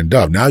are lined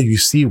up. Now you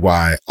see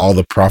why all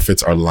the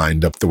prophets are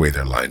lined up the way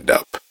they're lined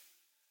up.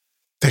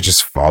 They're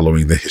just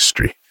following the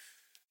history.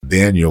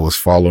 Daniel was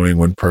following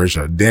when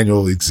Persia.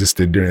 Daniel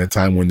existed during a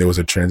time when there was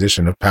a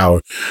transition of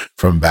power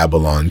from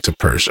Babylon to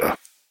Persia.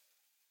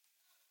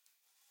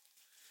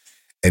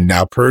 And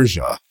now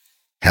Persia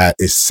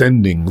is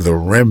sending the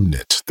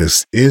remnant,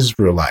 this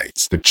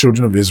Israelites, the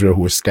children of Israel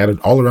who were scattered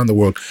all around the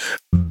world,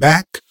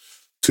 back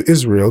to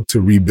Israel to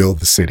rebuild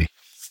the city.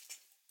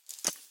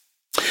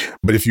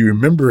 But if you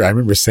remember, I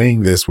remember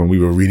saying this when we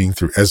were reading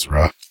through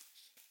Ezra.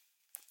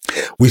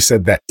 We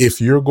said that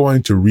if you're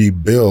going to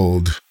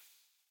rebuild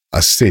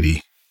a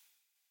city,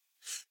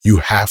 you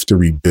have to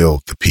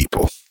rebuild the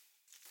people.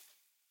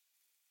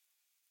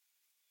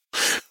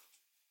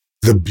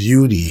 The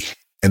beauty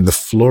and the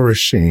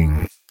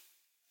flourishing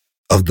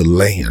of the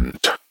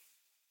land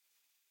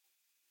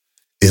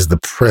is the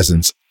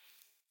presence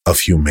of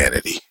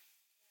humanity.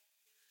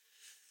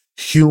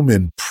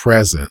 Human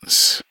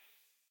presence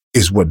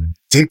is what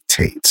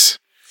dictates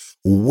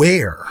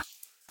where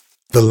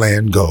the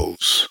land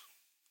goes.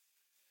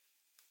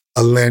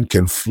 A land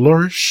can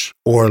flourish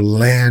or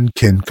land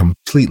can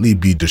completely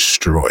be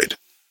destroyed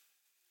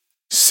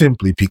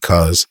simply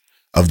because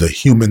of the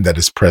human that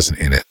is present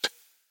in it.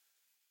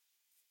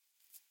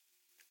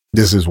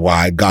 This is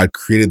why God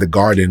created the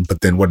garden,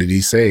 but then what did he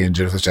say in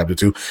Genesis chapter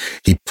 2?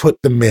 He put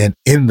the man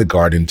in the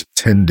garden to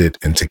tend it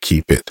and to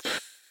keep it.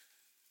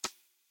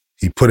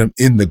 He put him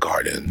in the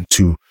garden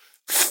to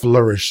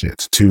flourish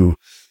it, to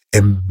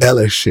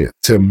embellish it,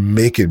 to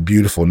make it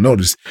beautiful.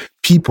 Notice,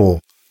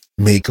 people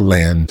make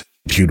land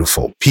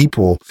beautiful.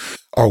 People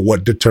are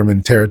what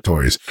determine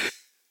territories.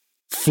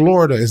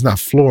 Florida is not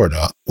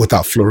Florida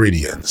without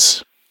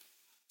Floridians.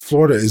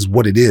 Florida is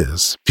what it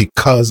is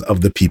because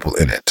of the people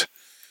in it.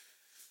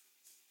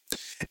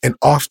 And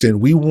often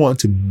we want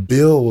to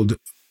build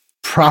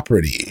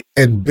property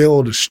and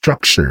build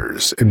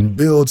structures and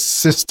build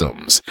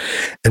systems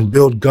and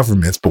build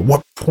governments. But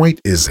what point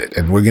is it?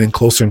 And we're getting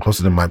closer and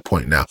closer to my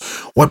point now.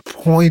 What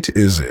point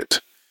is it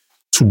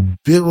to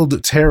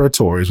build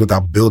territories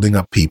without building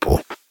up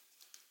people?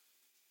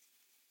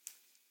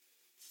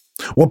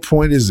 What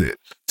point is it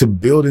to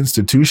build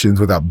institutions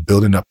without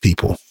building up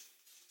people?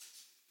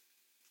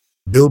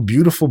 Build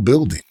beautiful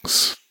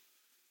buildings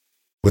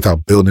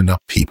without building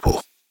up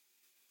people.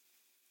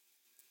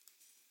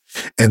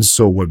 And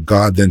so what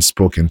God then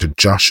spoke into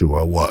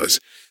Joshua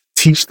was,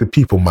 teach the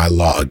people my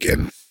law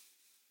again.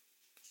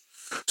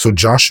 So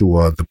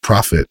Joshua, the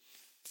prophet,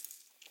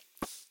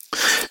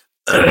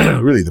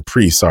 really the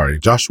priest,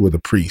 Joshua the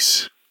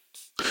priest,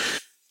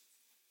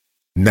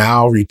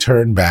 now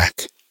returned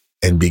back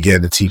and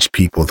began to teach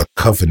people the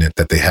covenant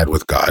that they had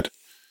with God.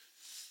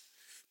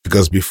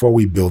 Because before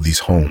we build these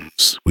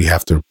homes, we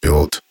have to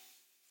build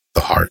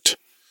the heart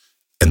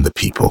and the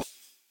people.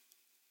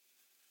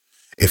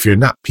 If you're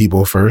not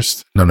people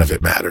first, none of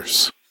it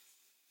matters.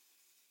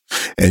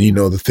 And you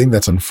know, the thing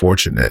that's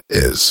unfortunate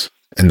is,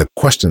 and the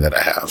question that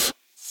I have,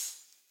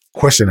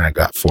 question I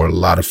got for a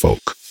lot of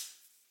folk,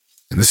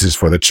 and this is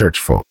for the church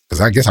folk,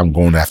 because I guess I'm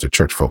going after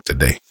church folk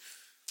today.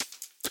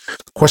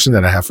 The question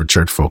that I have for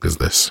church folk is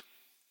this: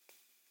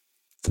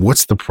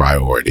 what's the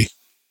priority?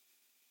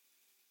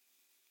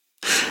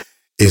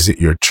 Is it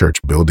your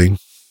church building?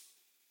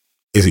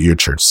 Is it your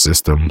church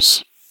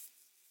systems?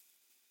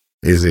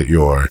 Is it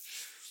your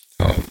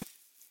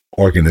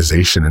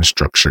organization and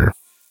structure?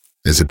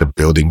 Is it the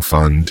building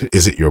fund?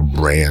 Is it your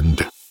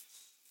brand?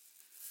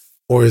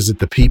 Or is it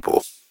the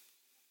people?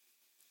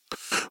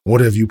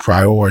 What have you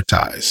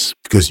prioritized?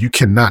 Because you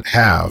cannot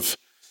have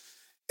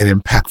an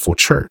impactful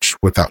church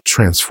without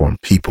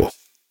transformed people.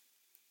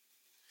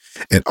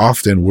 And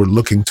often we're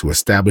looking to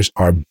establish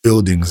our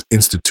buildings,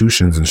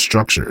 institutions, and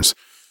structures.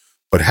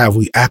 But have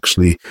we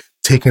actually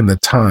taken the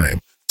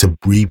time to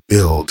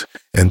rebuild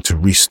and to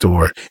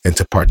restore and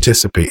to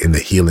participate in the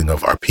healing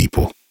of our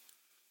people?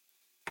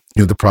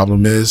 You know, the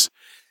problem is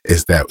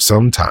that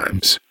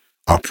sometimes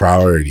our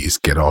priorities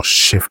get all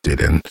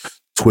shifted and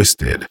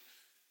twisted.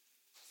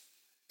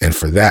 And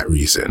for that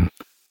reason,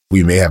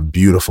 we may have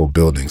beautiful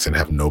buildings and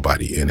have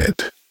nobody in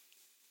it.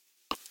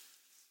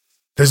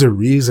 There's a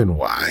reason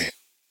why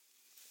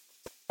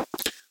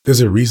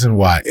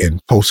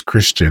in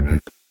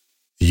post-Christian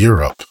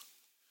Europe,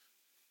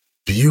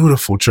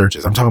 beautiful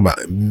churches, I'm talking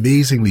about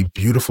amazingly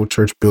beautiful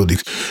church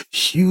buildings,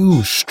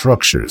 huge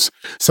structures.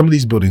 Some of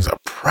these buildings are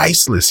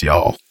priceless,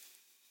 y'all.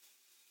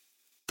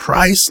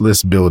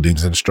 Priceless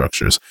buildings and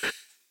structures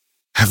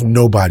have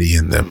nobody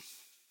in them.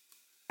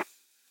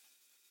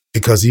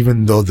 Because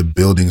even though the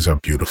buildings are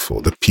beautiful,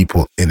 the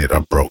people in it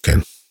are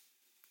broken.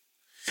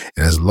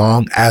 And as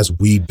long as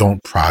we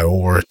don't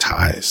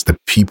prioritize the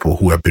people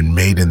who have been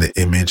made in the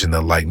image and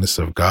the likeness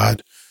of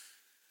God,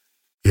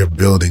 your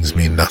buildings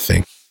mean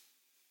nothing.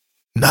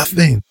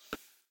 Nothing.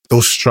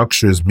 Those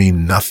structures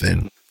mean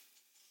nothing.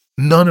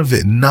 None of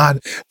it. Not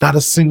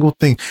a single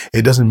thing.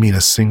 It doesn't mean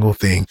a single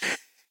thing.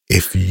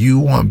 If you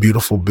want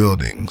beautiful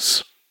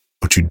buildings,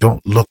 but you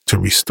don't look to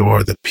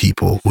restore the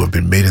people who have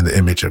been made in the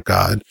image of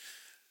God,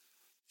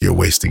 you're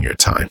wasting your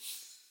time.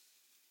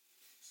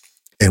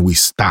 And we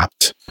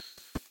stopped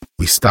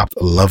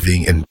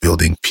loving and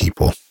building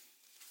people.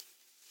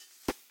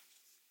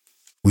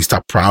 We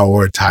stopped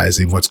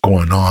prioritizing what's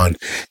going on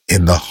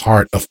in the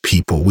heart of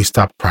people. We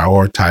stopped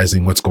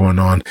prioritizing what's going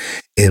on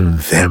in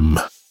them.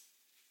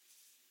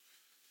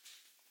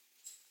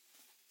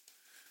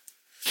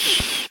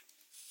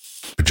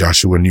 But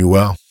Joshua knew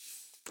well,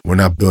 we're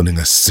not building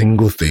a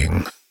single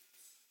thing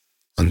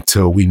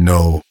until we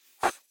know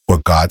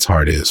what God's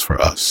heart is for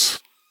us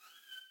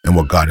and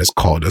what God has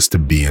called us to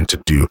be and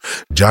to do.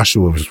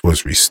 Joshua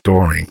was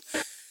restoring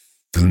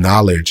the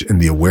knowledge and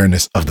the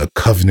awareness of the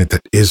covenant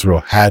that Israel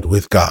had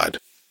with God.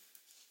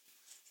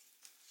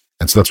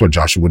 And so that's what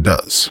Joshua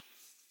does.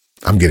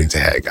 I'm getting to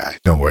Haggai.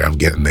 Don't worry, I'm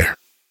getting there.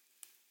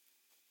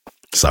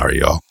 Sorry,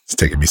 y'all. It's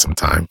taking me some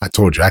time. I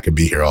told you I could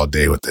be here all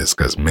day with this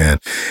because, man,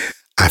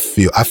 I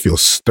feel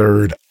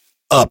stirred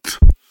up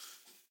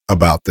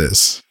about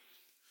this.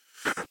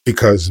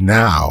 Because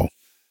now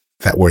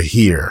that we're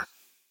here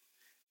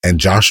and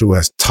Joshua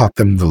has taught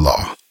them the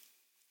law,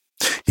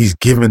 he's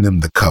given them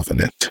the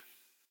covenant.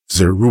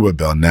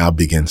 Zerubbabel now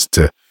begins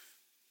to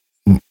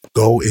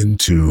go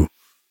into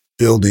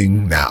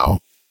building now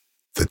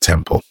the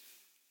temple.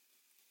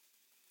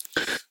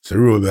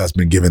 Zerubbabel has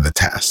been given the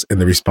task and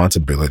the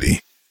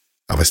responsibility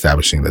of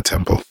establishing the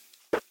temple.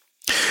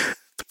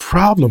 The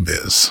problem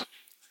is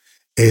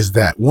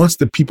that once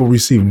the people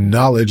received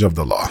knowledge of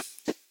the law,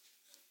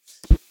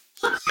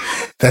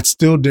 that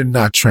still did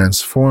not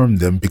transform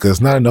them, because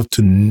it's not enough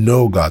to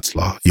know God's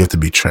law. You have to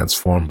be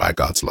transformed by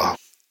God's law.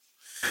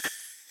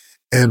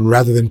 And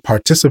rather than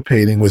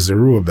participating with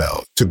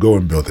Zerubbabel to go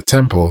and build the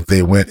temple,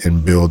 they went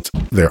and built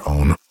their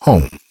own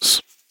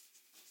homes.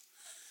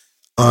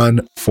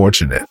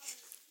 Unfortunate.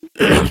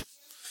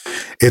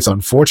 It's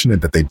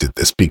unfortunate that they did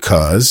this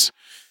because,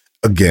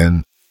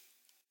 again,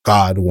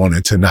 God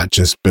wanted to not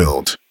just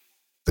build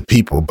the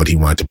people, but he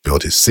wanted to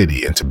build his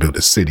city. And to build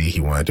a city,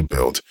 he wanted to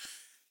build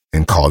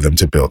and call them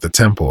to build the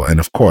temple. And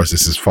of course,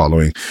 this is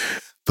following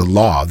the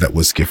law that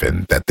was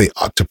given that they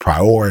ought to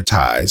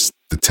prioritize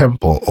the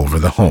temple over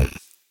the home.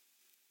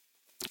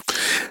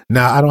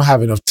 Now, I don't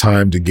have enough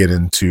time to get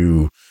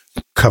into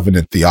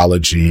covenant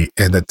theology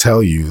and to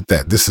tell you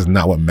that this is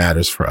not what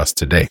matters for us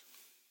today.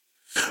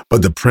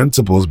 But the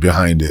principles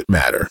behind it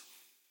matter.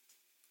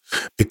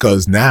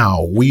 Because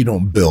now we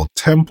don't build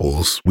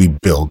temples, we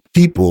build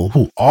people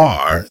who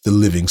are the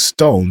living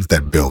stones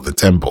that build the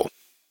temple.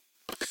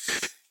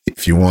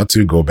 If you want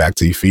to go back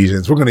to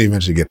Ephesians, we're going to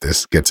eventually get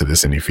to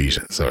this in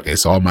Ephesians. Okay,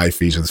 so all my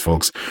Ephesians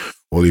folks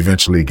will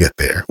eventually get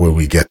there when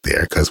we get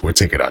there, because we're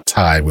taking our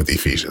time with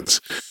Ephesians.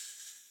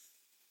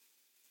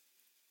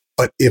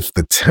 But if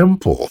the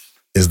temple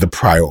is the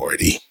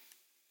priority,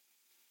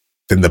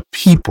 then the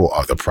people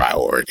are the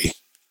priority.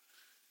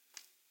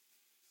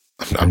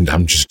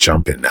 I'm just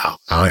jumping now.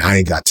 I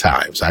ain't got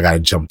time, so I got to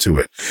jump to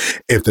it.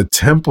 If the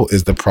temple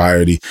is the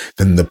priority,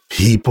 then the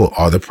people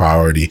are the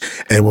priority.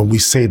 And when we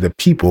say the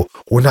people,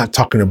 we're not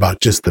talking about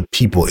just the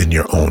people in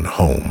your own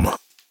home.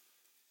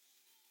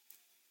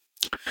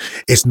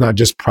 It's not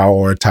just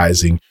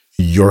prioritizing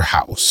your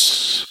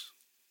house,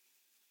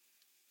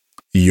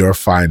 your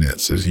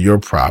finances, your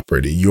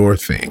property, your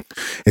thing.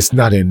 It's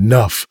not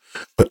enough.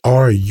 But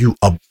are you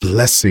a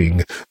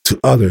blessing to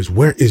others?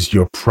 Where is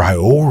your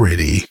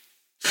priority?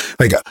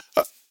 Like,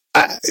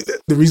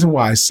 the reason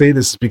why I say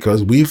this is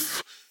because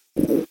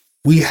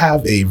we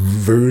have a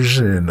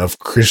version of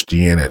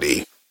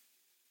Christianity,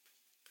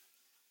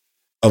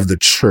 of the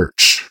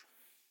church,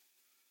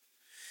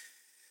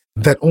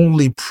 that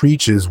only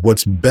preaches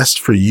what's best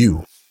for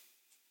you.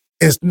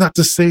 It's not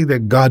to say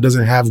that God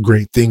doesn't have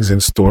great things in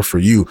store for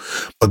you,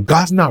 but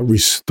God's not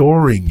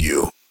restoring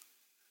you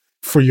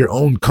for your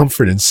own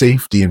comfort and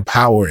safety and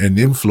power and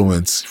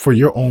influence, for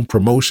your own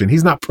promotion.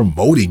 He's not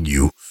promoting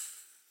you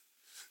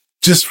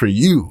just for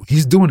you.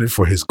 He's doing it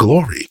for his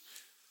glory.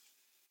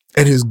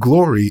 And his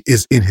glory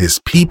is in his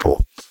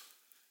people.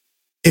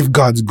 If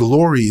God's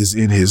glory is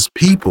in his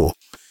people,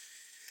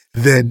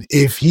 then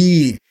if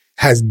he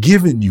has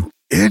given you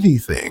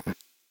anything,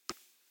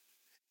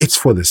 it's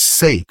for the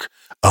sake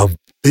of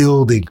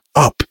building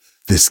up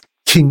this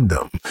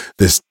kingdom,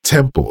 this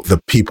temple,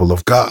 the people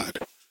of God.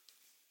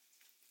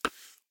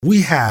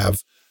 We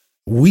have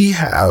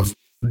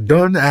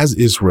done as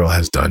Israel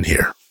has done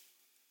here.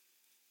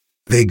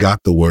 They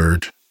got the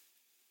word.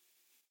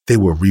 They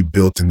were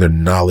rebuilt in their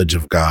knowledge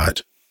of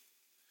God.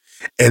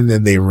 And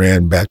then they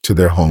ran back to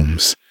their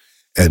homes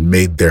and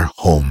made their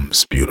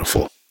homes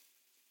beautiful,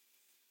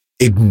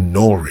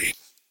 ignoring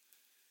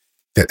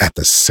that at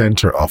the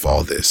center of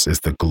all this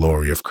is the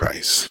glory of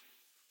Christ.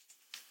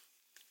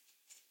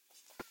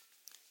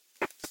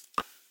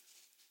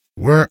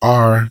 Where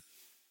are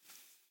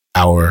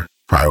our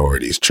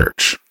priorities,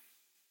 church?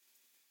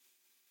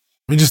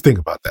 I mean, just think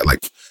about that.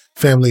 Like,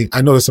 family,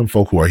 I know there's some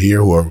folk who are here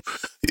who are,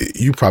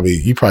 you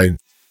probably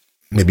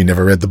maybe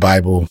never read the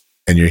Bible,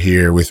 and you're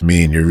here with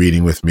me and you're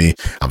reading with me.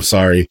 I'm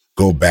sorry.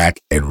 Go back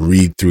and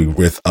read through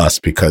with us,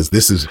 because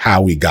this is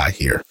how we got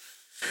here.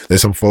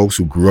 There's some folks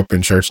who grew up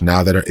in church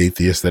now that are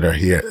atheists that are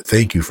here.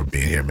 Thank you for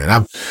being here,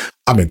 man.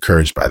 I'm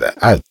encouraged by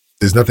that.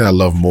 There's nothing I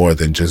love more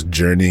than just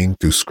journeying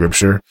through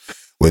scripture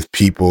with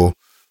people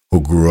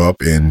who grew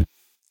up in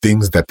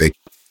things that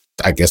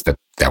I guess that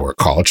were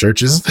called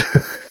churches.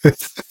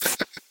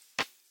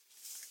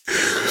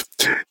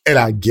 And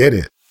I get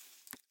it.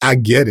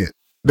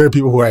 There are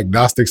people who are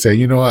agnostic, say,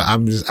 you know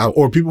what,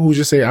 or people who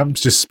just say, I'm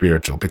just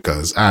spiritual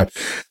because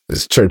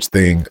this church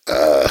thing,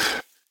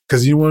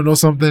 because you want to know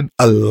something?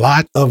 A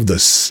lot of the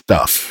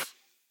stuff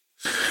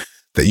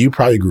that you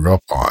probably grew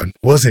up on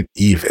wasn't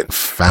even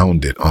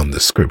founded on the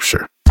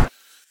scripture.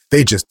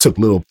 They just took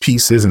little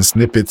pieces and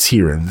snippets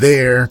here and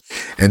there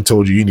and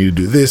told you need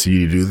to do this, you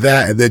need to do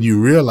that. And then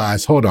you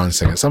realize, hold on a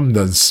second, something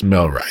doesn't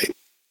smell right.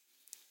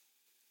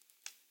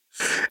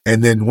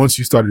 And then once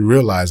you started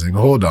realizing,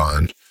 hold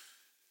on,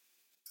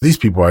 these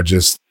people are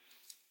just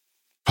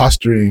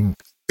posturing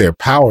their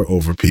power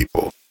over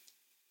people.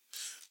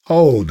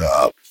 Hold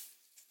up.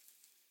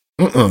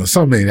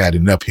 Something ain't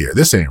adding up here.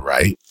 This ain't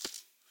right.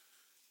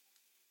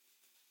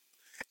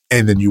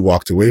 And then you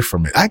walked away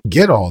from it. I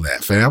get all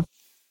that, fam.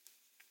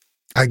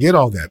 I get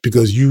all that,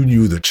 because you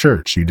knew the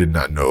church. You did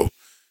not know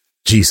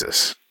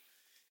Jesus.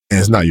 And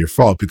it's not your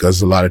fault,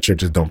 because a lot of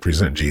churches don't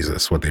present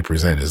Jesus. What they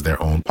present is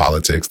their own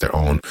politics, their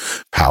own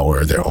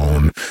power, their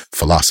own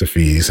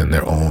philosophies, and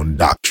their own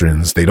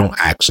doctrines. They don't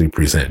actually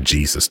present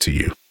Jesus to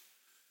you.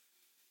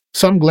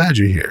 So I'm glad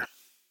you're here.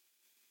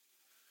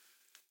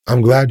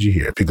 I'm glad you're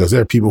here, because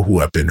there are people who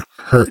have been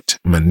hurt,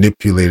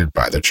 manipulated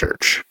by the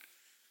church,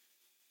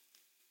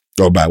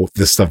 or by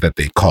the stuff that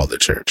they call the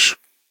church.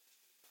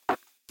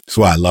 That's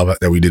why I love it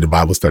that we did a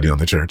Bible study on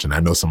the church. And I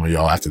know some of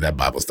y'all after that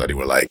Bible study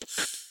were like,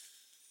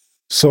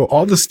 so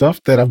all the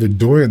stuff that I've been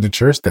doing in the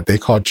church that they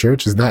call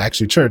church is not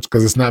actually church,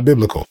 because it's not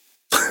biblical.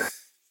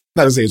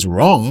 Not to say it's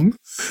wrong,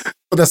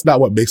 but that's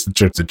not what makes the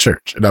church a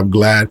church. And I'm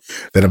glad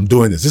that I'm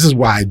doing this. This is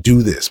why I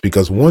do this,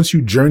 because once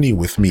you journey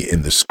with me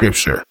in the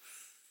scripture,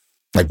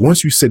 like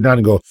once you sit down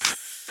and go,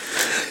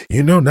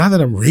 now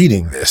that I'm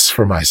reading this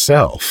for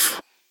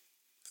myself,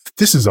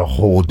 this is a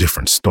whole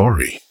different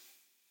story.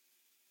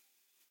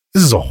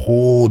 This is a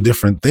whole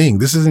different thing.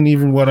 This isn't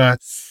even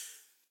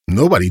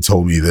nobody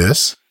told me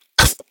this.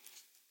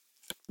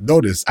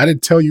 Notice, I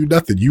didn't tell you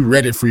nothing. You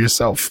read it for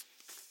yourself.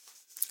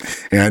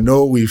 And I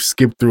know we've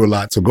skipped through a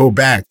lot. So go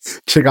back,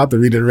 check out the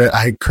Read and Read.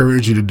 I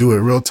encourage you to do it.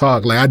 Real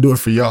talk. Like, I do it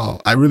for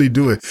y'all. I really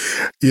do it.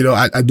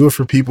 I do it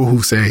for people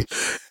who say,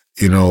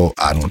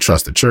 I don't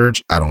trust the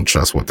church. I don't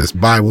trust what this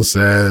Bible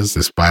says.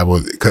 This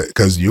Bible,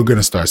 because you're going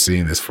to start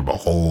seeing this from a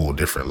whole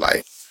different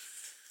light.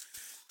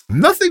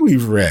 Nothing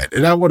we've read.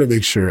 And I want to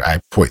make sure I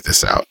point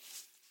this out,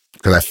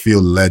 because I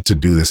feel led to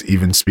do this,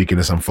 even speaking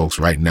to some folks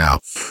right now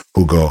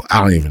who go,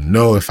 I don't even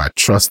know if I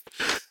trust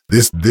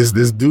this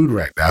dude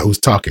right now who's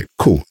talking.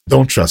 Cool.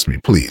 Don't trust me,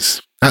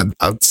 please.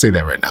 I'll say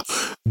that right now.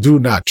 Do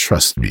not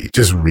trust me.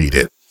 Just read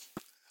it.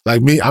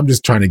 Like me, I'm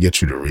just trying to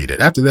get you to read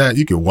it. After that,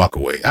 you can walk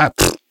away.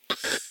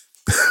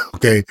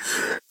 Okay?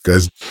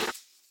 Because,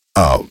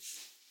 anyway,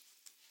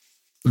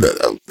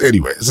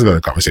 this is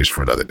another conversation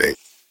for another day.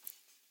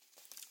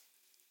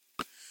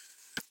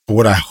 But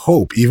what I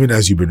hope, even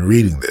as you've been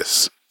reading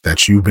this,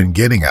 that you've been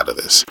getting out of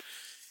this,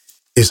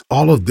 is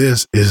all of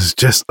this is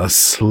just a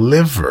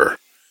sliver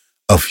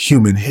of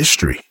human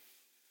history.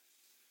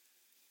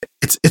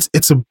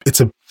 It's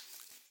a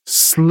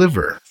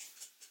sliver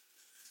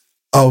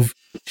of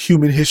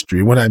human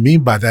history. What I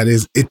mean by that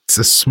is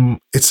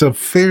it's a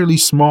fairly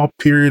small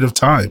period of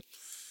time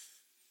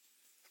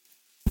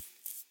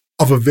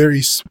of a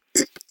very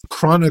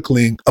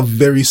chronicling a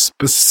very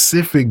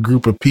specific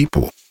group of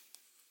people.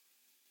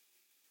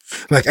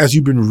 Like, as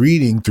you've been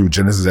reading through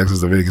Genesis,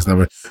 Exodus, Leviticus,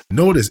 Number,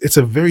 notice it's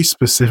a very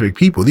specific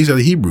people. These are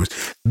the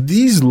Hebrews.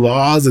 These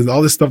laws and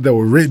all this stuff that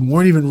were written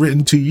weren't even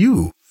written to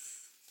you.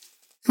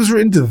 It was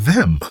written to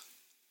them.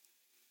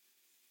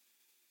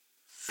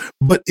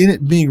 But in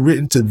it being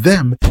written to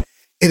them,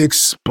 it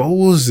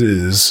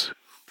exposes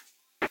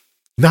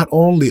not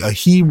only a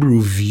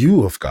Hebrew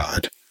view of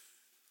God,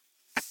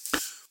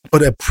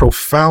 but a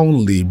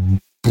profoundly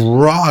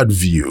broad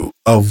view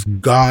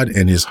of God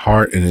and his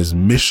heart and his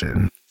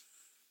mission,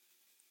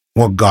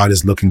 what God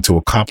is looking to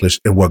accomplish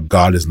and what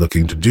God is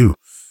looking to do.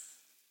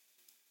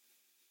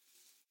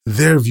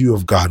 Their view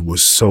of God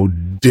was so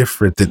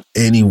different than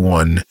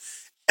anyone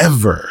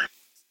ever.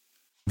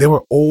 There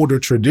were older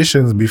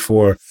traditions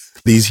before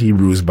these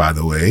Hebrews, by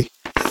the way.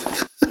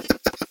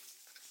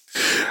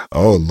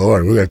 Oh,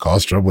 Lord, we're going to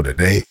cause trouble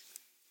today.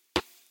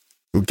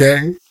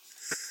 Okay?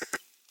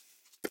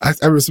 I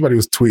remember somebody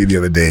was tweeting the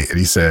other day, and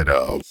he said,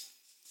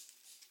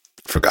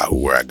 forgot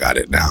where I got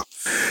it now.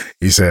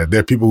 He said, there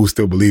are people who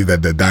still believe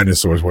that the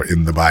dinosaurs were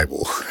in the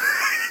Bible.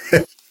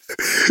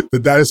 The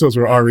dinosaurs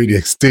were already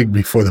extinct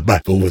before the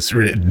Bible was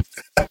written.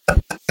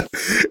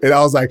 And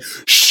I was like,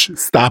 shh,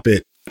 stop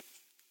it.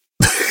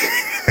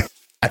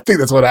 I think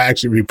that's what I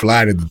actually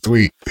replied in the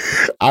tweet.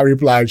 I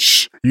replied,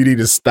 shh, you need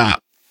to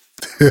stop.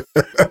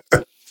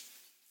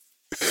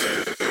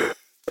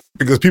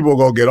 Because people are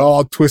going to get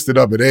all twisted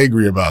up and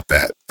angry about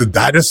that. The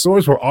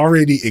dinosaurs were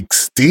already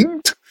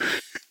extinct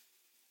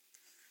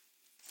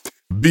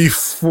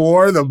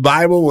before the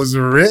Bible was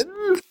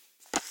written?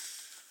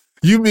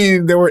 You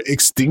mean there were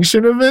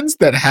extinction events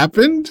that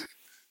happened?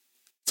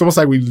 It's almost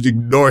like we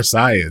ignore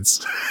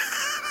science.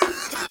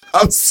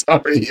 I'm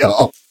sorry,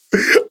 y'all.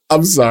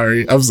 I'm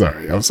sorry. I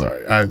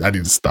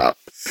need to stop.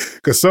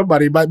 Because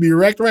somebody might be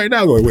wrecked right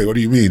now going, wait, what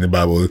do you mean the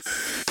Bible?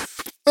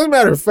 As a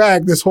matter of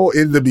fact, this whole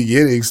in the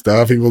beginning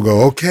stuff, people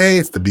go, okay,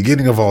 it's the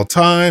beginning of all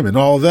time and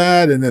all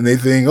that. And then they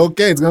think,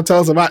 okay, it's going to tell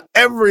us about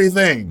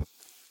everything.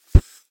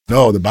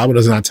 No, the Bible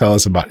does not tell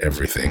us about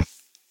everything.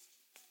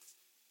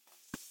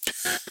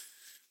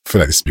 I feel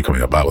like this is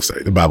becoming a Bible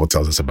study. The Bible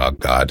tells us about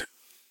God.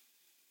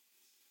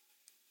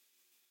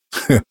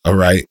 All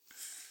right.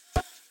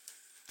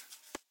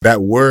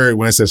 That word,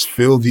 when it says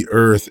fill the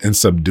earth and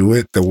subdue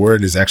it, the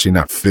word is actually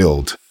not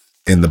filled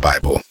in the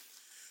Bible.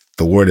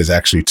 The word is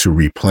actually to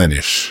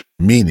replenish,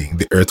 meaning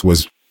the earth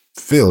was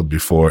filled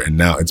before and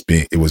now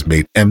it was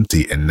made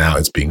empty and now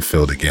it's being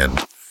filled again.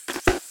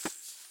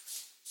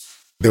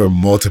 There were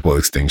multiple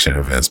extinction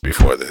events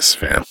before this,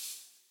 fam.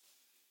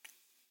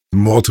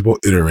 Multiple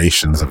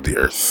iterations of the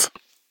earth.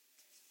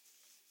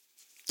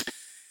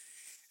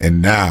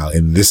 And now,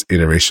 in this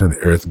iteration of the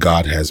earth,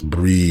 God has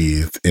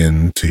breathed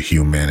into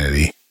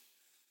humanity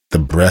the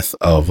breath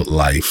of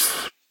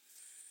life,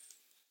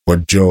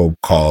 what Job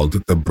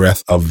called the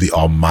breath of the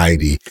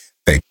Almighty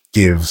that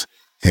gives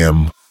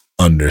him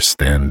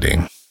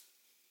understanding.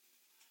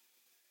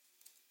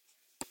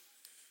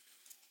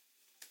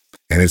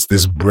 And it's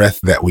this breath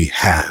that we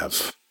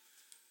have,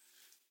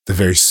 the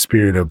very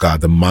Spirit of God,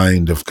 the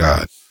mind of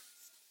God.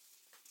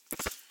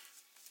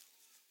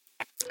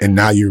 And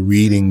now you're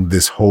reading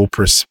this whole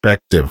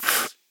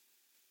perspective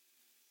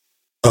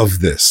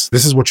of this.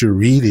 This is what you're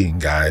reading,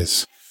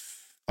 guys.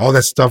 All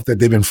that stuff that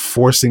they've been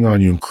forcing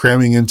on you and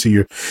cramming into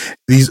your,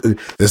 the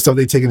stuff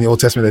they take in the Old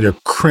Testament that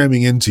they're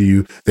cramming into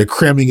you, they're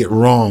cramming it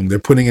wrong. They're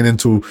putting it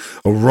into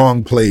a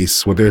wrong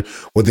place. What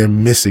they're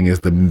missing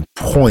is the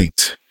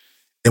point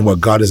in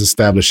what God is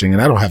establishing.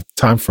 And I don't have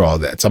time for all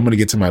that. So I'm going to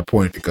get to my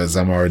point because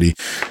I'm already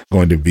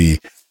going to be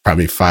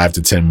probably 5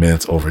 to 10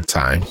 minutes over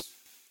time.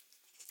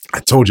 I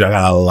told you I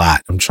got a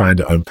lot I'm trying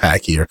to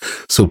unpack here.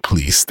 So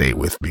please stay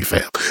with me,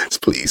 fam.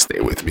 Please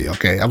stay with me,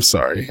 okay? I'm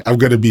sorry. I'm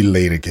going to be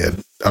late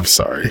again. I'm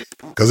sorry.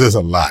 Because there's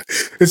a lot.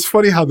 It's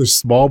funny how the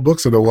small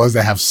books are the ones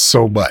that have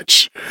so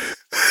much.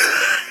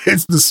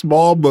 It's the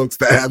small books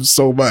that have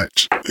so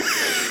much.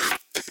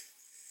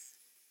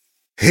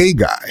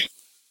 Haggai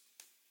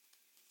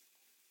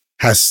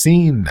has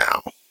seen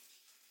now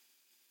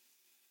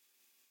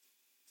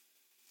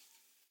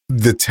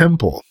the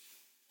temple.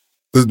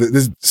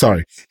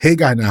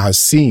 Haggai now has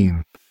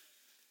seen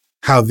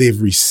how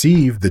they've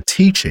received the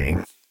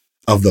teaching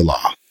of the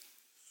law,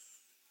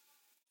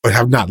 but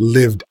have not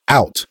lived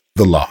out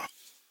the law.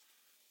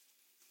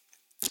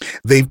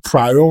 They've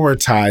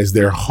prioritized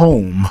their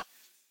home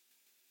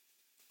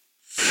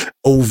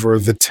over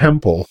the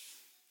temple.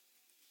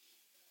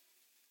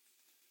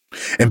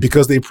 And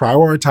because they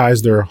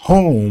prioritize their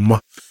home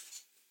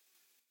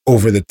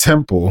over the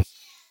temple,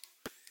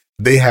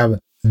 they have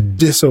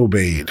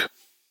disobeyed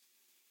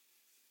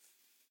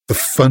the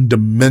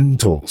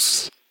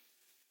fundamentals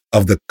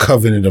of the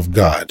covenant of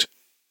God.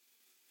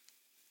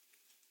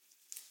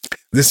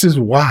 This is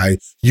why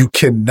you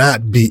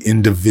cannot be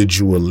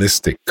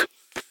individualistic,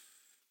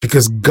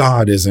 because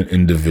God isn't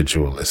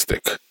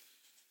individualistic.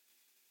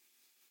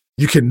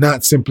 You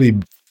cannot simply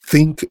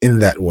think in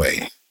that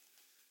way.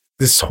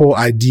 This whole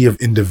idea of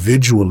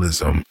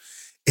individualism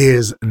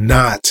is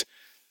not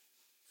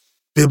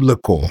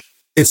biblical.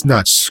 It's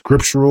not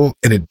scriptural,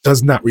 and it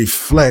does not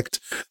reflect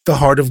the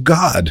heart of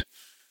God.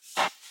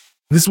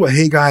 This is what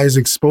Haggai is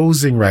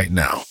exposing right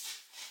now.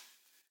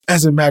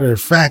 As a matter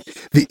of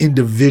fact, the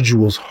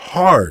individual's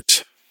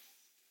heart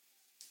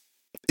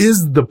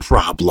is the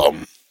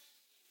problem.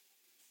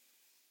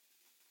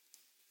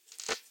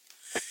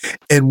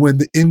 And when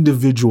the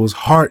individual's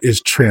heart is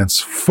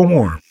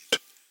transformed,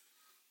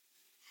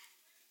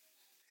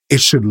 it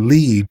should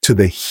lead to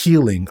the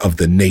healing of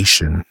the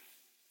nation.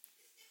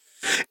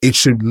 It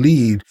should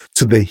lead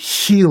to the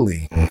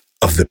healing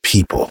of the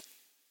people.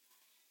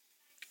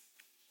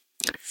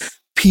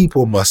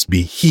 People must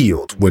be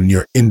healed when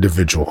your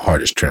individual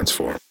heart is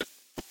transformed.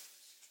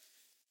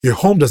 Your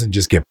home doesn't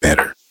just get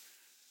better.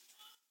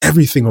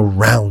 Everything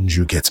around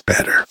you gets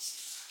better.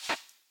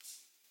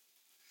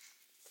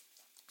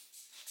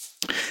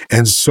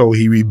 And so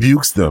he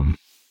rebukes them.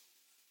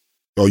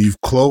 Oh,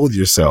 you've clothed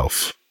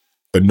yourself,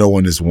 but no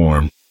one is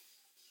warm.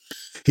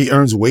 He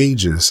earns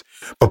wages,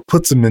 but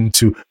puts them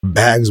into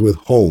bags with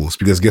holes,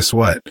 because guess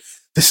what?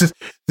 This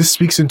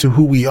speaks into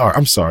who we are.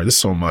 I'm sorry, there's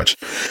so much.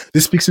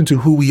 This speaks into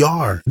who we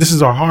are. This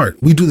is our heart.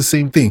 We do the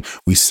same thing.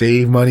 We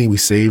save money,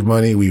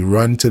 we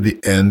run to the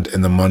end,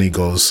 and the money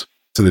goes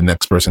to the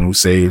next person who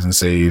saves and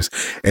saves.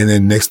 And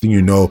then next thing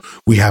you know,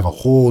 we have a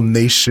whole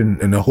nation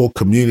and a whole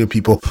community of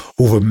people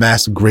who've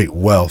amassed great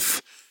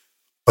wealth,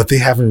 but they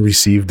haven't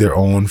received their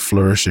own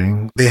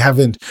flourishing. They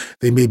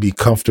may be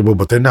comfortable,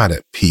 but they're not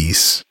at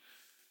peace.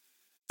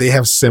 They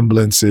have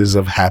semblances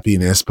of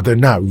happiness, but they're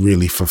not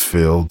really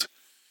fulfilled.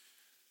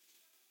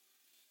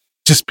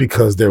 Just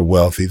because they're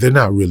wealthy, they're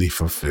not really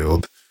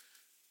fulfilled.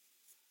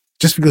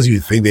 Just because you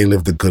think they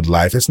lived a good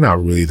life, it's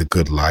not really the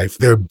good life.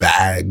 They're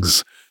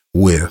bags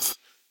with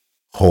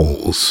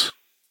holes.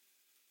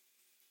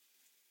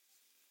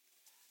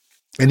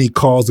 And he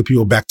calls the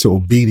people back to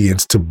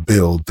obedience to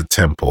build the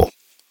temple.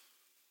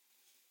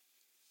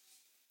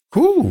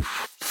 Whew.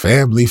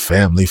 Family.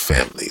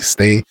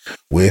 Stay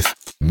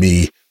with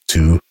me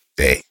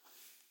today.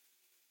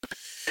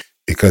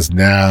 Because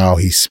now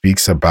he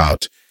speaks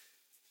about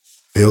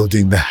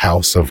building the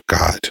house of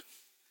God.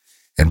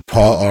 And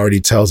Paul already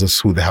tells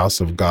us who the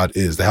house of God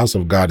is. The house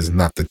of God is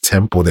not the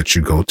temple that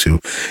you go to.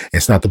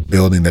 It's not the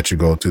building that you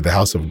go to. The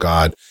house of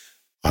God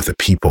are the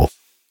people.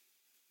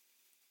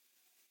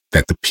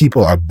 That the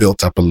people are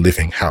built up a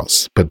living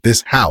house. But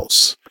this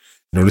house,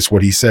 notice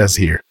what he says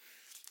here.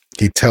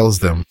 He tells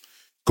them,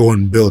 go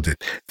and build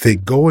it. They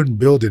go and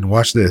build it, and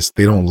watch this.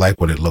 They don't like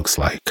what it looks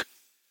like.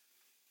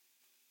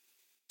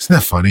 Isn't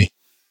that funny?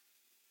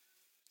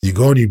 You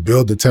go and you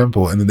build the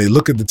temple, and then they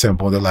look at the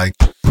temple, and they're like,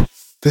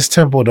 this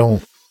temple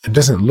it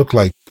doesn't look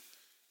like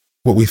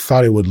what we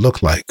thought it would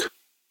look like.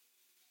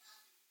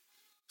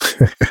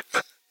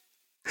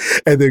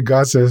 And then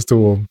God says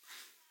to him,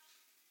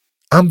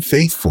 I'm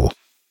faithful.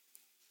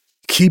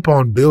 Keep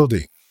on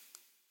building.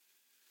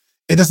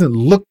 It doesn't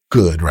look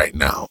good right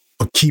now,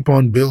 but keep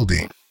on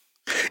building.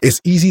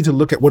 It's easy to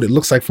look at what it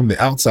looks like from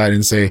the outside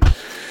and say,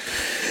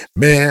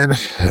 man,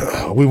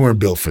 we weren't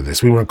built for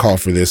this. We weren't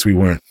called for this.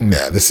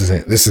 This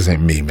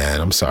isn't me, man.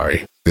 I'm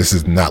sorry. This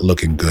is not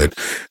looking good.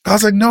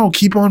 God's like, no,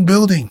 keep on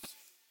building.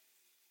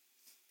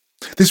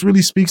 This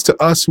really speaks to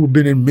us who've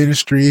been in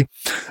ministry.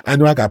 I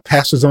know I got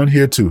pastors on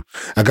here too.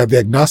 I got the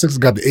agnostics, I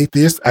got the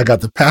atheists, I got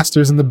the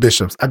pastors and the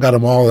bishops. I got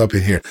them all up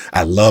in here.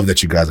 I love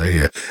that you guys are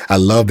here. I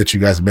love that you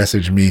guys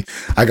message me.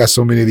 I got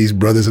so many of these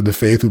brothers of the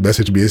faith who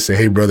message me and say,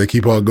 hey, brother,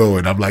 keep on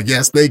going. I'm like,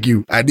 yes, thank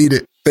you. I need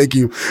it. Thank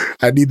you.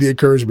 I need the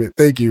encouragement.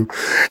 Thank you.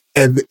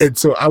 And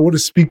so I want to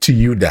speak to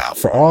you now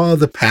for all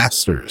the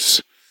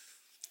pastors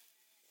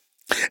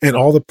and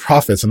all the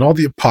prophets and all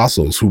the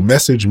apostles who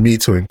message me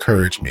to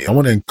encourage me. I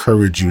want to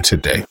encourage you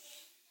today.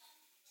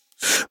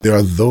 There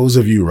are those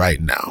of you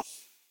right now.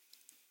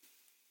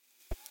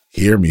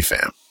 Hear me,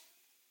 fam.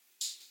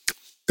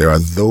 There are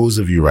those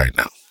of you right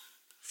now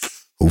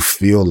who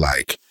feel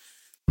like,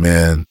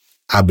 man,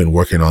 I've been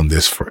working on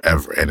this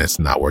forever and it's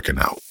not working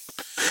out.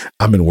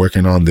 I've been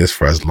working on this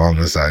for as long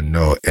as I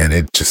know, and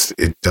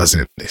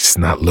it's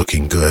not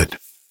looking good.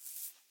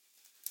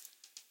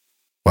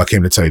 Well, I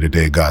came to tell you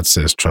today, God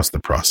says, trust the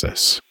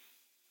process.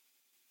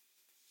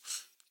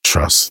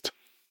 Trust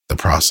the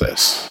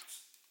process.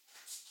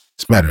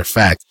 As a matter of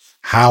fact,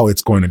 how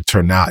it's going to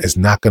turn out is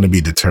not going to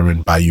be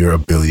determined by your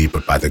ability,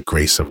 but by the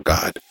grace of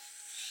God.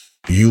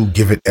 You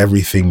give it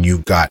everything you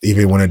got.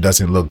 Even when it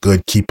doesn't look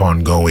good, keep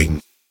on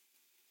going.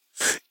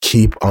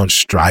 Keep on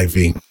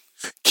striving.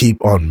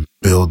 Keep on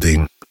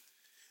building.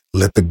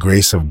 Let the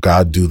grace of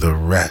God do the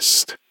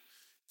rest.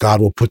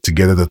 God will put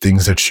together the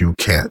things that you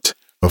can't.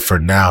 But for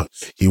now,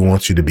 he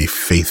wants you to be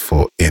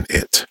faithful in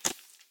it.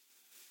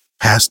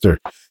 Pastor,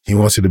 he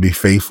wants you to be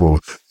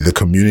faithful. The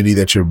community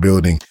that you're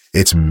building,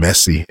 it's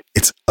messy.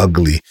 It's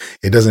ugly.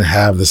 It doesn't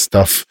have the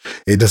stuff.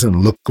 It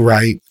doesn't look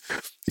right.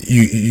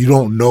 You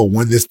don't know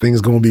when this thing's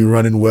going to be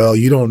running well.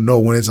 You don't know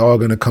when it's all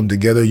going to come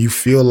together. You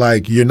feel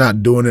like you're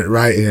not doing it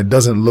right and it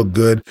doesn't look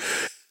good.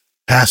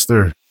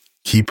 Pastor,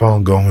 keep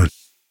on going.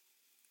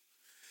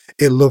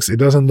 It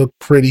doesn't look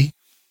pretty.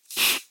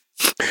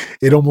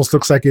 It almost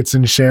looks like it's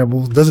in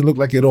shambles. Doesn't look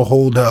like it'll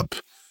hold up.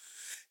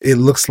 It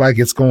looks like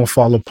it's going to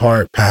fall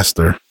apart.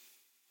 Pastor,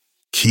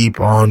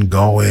 keep on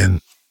going.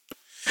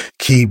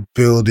 Keep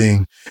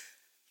building.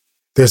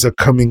 There's a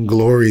coming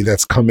glory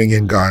that's coming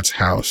in God's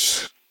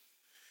house.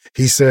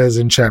 He says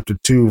in chapter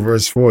 2,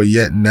 verse 4,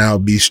 yet now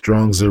be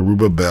strong,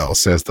 Zerubbabel,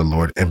 says the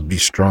Lord, and be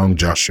strong,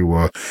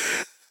 Joshua,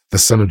 the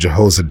son of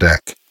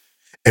Jehozadak,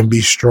 and be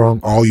strong,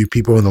 all you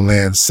people in the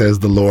land, says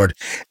the Lord,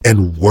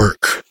 and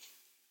work.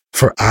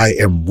 For I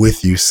am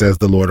with you, says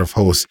the Lord of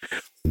hosts.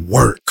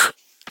 Work.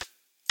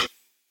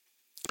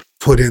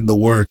 Put in the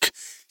work.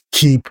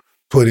 Keep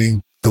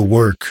putting the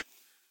work.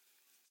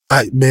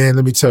 Let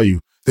me tell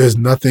you, there's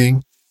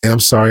nothing, and I'm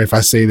sorry if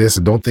I say this,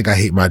 and don't think I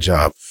hate my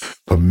job,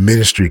 but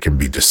ministry can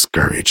be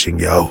discouraging,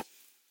 yo.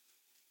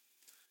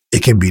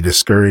 It can be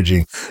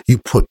discouraging. You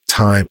put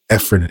time,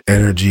 effort, and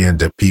energy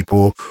into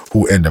people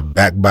who end up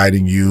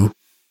backbiting you.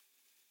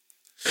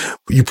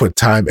 You put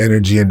time,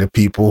 energy into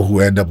people who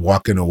end up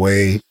walking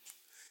away.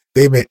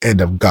 They may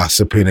end up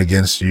gossiping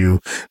against you.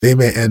 They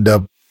may end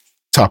up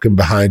talking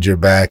behind your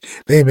back.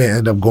 They may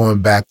end up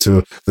going back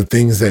to the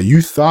things that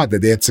you thought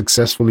that they had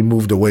successfully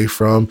moved away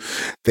from.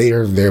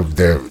 They've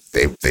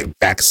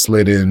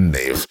backslidden.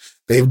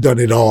 They've done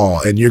it all.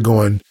 And you're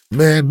going,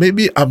 man,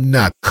 maybe I'm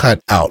not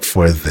cut out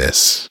for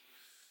this.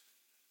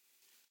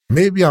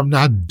 Maybe I'm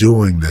not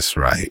doing this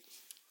right.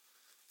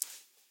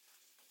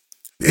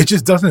 It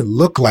just doesn't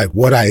look like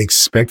what I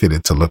expected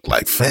it to look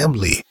like.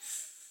 Family,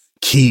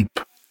 keep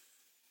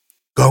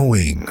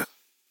going.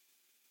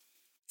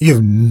 You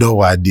have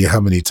no idea how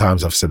many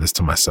times I've said this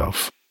to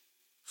myself.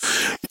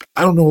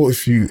 I don't know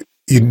if you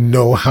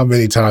know how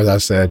many times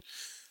I've said,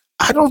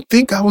 I don't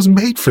think I was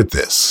made for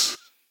this.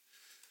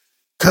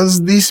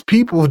 Because these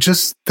people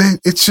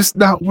it's just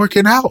not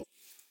working out.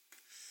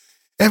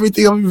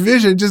 Everything I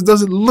envisioned just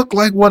doesn't look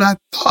like what I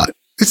thought.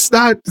 It's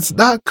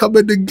not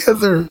coming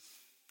together.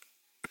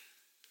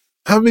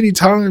 How many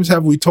times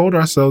have we told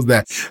ourselves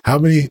that? How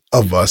many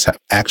of us have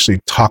actually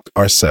talked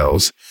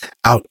ourselves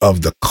out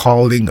of the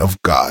calling of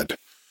God?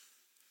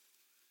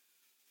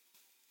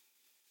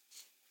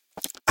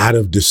 Out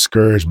of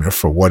discouragement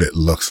for what it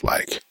looks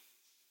like.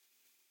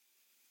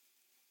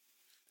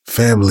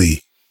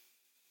 Family,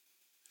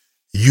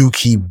 you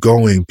keep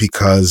going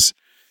because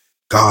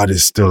God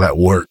is still at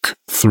work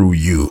through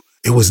you.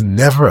 It was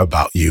never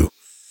about you.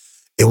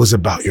 It was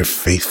about your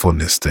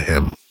faithfulness to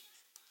him.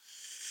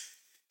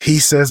 He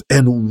says,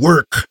 and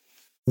work.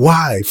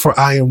 Why? For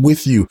I am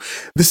with you.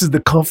 This is the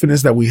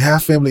confidence that we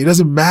have, family. It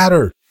doesn't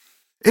matter.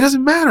 It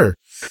doesn't matter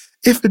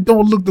if it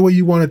don't look the way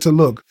you want it to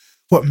look.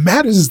 What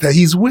matters is that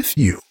he's with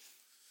you.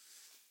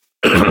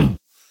 I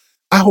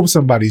hope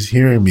somebody's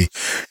hearing me.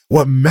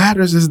 What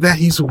matters is that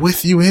he's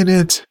with you in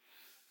it.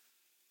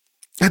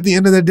 At the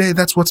end of the day,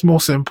 that's what's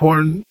most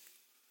important.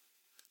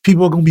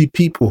 People are going to be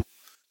people.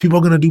 People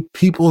are going to do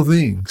people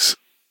things.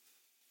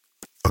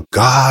 But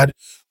God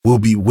will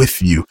be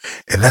with you.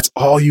 And that's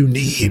all you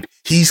need.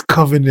 He's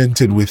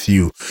covenanted with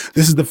you.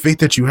 This is the faith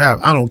that you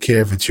have. I don't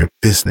care if it's your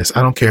business.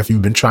 I don't care if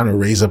you've been trying to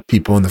raise up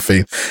people in the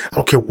faith. I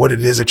don't care what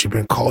it is that you've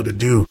been called to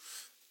do.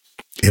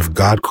 If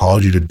God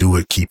called you to do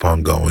it, keep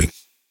on going.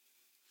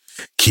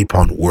 Keep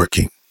on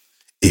working.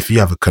 If you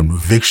have a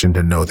conviction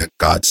to know that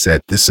God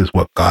said, this is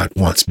what God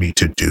wants me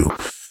to do.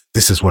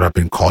 This is what I've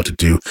been called to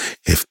do.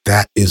 If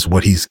that is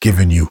what he's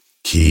given you,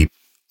 keep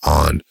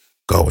on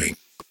going.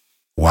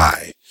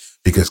 Why?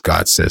 Because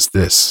God says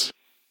this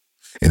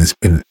in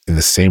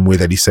the same way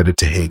that he said it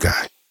to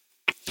Haggai.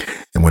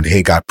 And when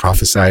Haggai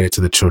prophesied it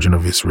to the children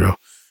of Israel,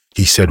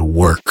 he said,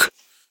 work,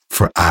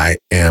 for I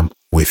am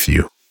with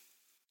you.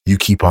 You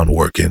keep on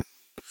working.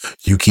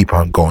 You keep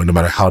on going, no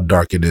matter how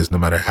dark it is, no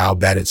matter how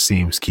bad it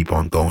seems, keep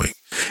on going.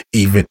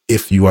 Even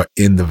if you are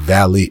in the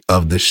valley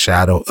of the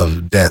shadow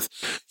of death,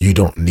 you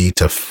don't need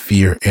to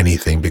fear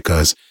anything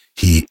because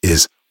he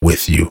is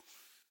with you.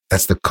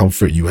 That's the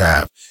comfort you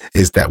have,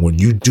 is that when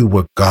you do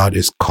what God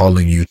is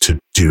calling you to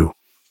do,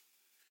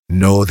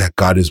 know that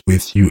God is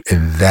with you,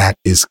 and that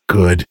is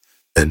good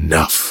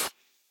enough.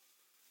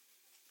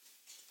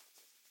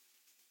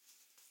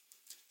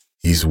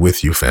 He's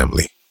with you,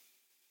 family.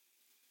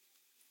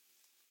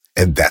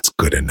 And that's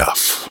good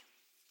enough.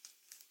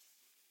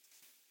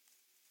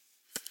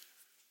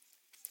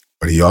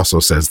 But he also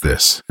says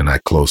this, and I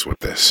close with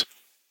this.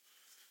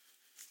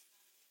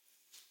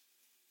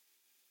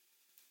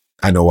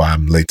 I know why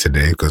I'm late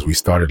today, because we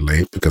started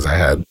late because I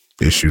had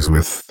issues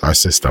with our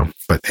system.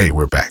 But hey,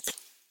 we're back.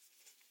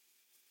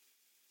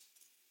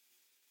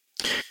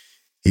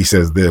 He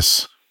says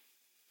this,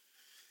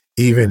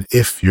 even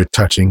if you're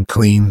touching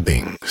clean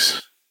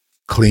things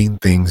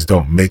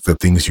don't make the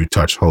things you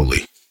touch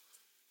holy.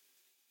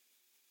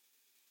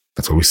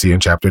 That's what we see in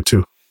chapter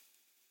 2.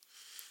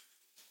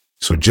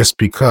 So just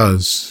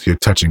because you're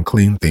touching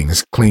clean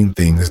things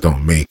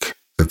don't make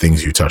the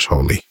things you touch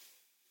holy.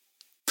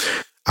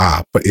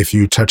 But if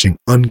you're touching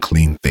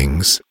unclean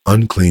things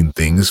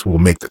will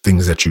make the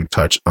things that you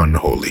touch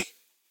unholy.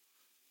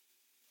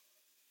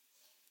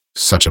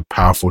 Such a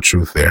powerful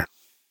truth there.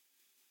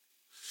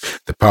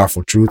 The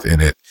powerful truth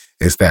in it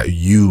is that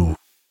you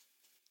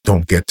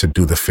don't get to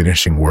do the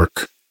finishing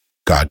work.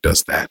 God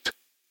does that.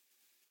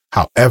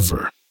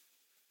 However,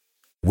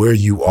 where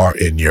you are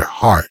in your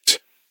heart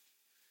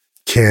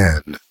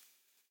can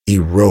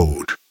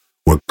erode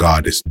what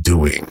God is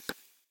doing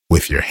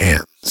with your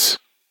hands.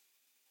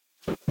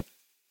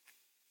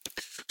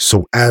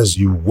 So as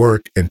you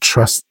work and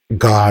trust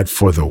God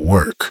for the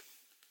work,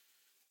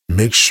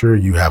 make sure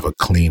you have a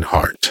clean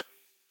heart.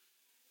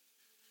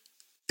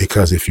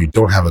 Because if you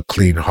don't have a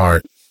clean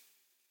heart,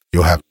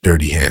 you'll have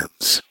dirty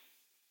hands.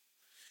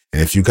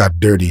 And if you got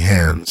dirty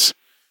hands,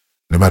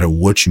 no matter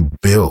what you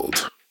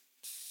build,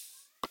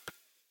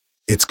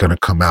 it's going to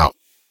come out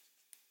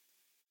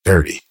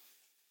dirty.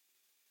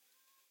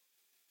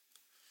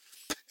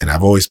 And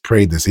I've always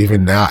prayed this,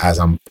 even now as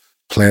I'm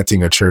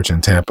planting a church in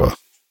Tampa.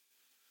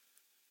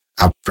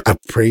 I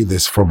pray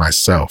this for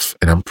myself,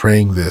 and I'm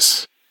praying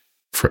this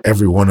for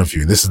every one of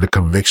you. This is the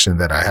conviction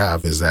that I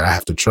have, is that I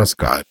have to trust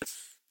God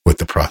with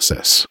the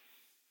process.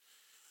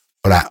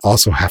 But I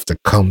also have to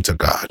come to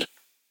God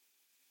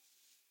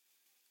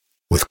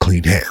with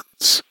clean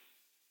hands.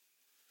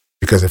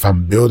 Because if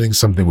I'm building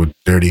something with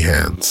dirty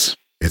hands,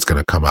 it's going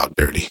to come out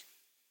dirty.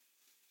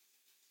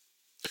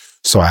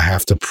 So I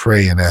have to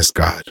pray and ask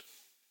God,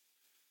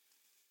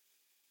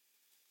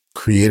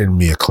 create in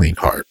me a clean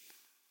heart.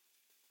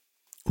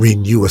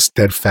 Renew a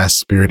steadfast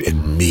spirit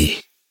in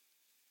me,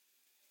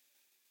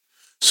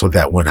 so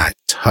that when I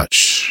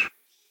touch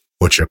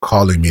what you're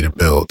calling me to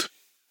build,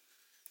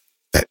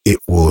 that it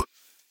will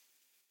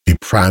be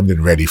primed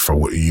and ready for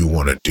what you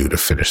want to do to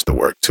finish the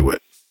work to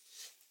it.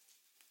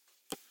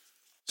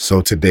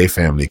 So today,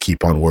 family,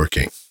 keep on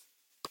working.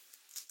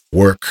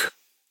 Work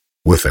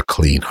with a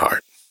clean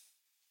heart.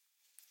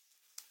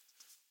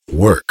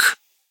 Work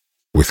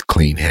with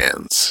clean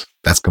hands.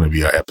 That's going to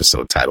be our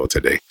episode title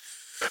today.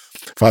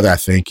 Father, I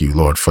thank you,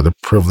 Lord, for the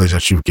privilege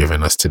that you've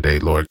given us today,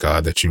 Lord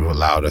God, that you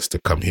allowed us to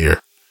come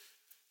here.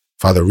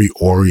 Father,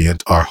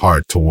 reorient our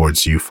heart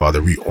towards you.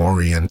 Father,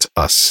 reorient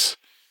us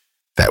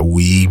that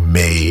we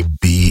may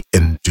be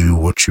and do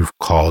what you've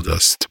called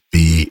us to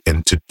be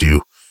and to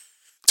do,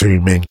 to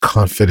remain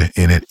confident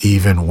in it,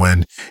 even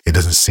when it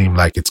doesn't seem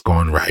like it's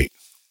going right.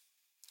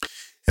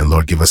 And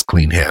Lord, give us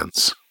clean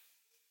hands,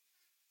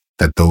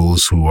 that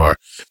those who are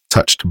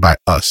touched by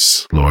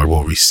us, Lord,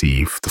 will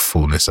receive the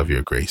fullness of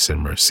your grace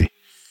and mercy.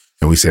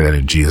 And we say that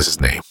in Jesus'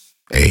 name.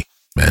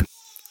 Amen.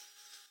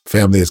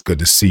 Family, it's good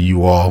to see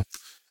you all.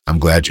 I'm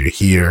glad you're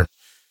here.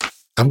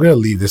 I'm going to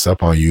leave this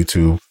up on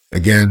YouTube.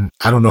 Again,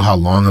 I don't know how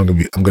long I'm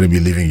going to be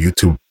leaving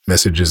YouTube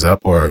messages up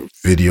or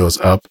videos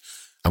up.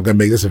 I'm going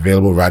to make this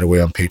available right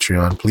away on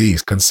Patreon.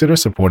 Please consider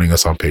supporting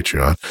us on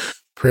Patreon.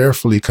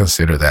 Prayerfully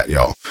consider that,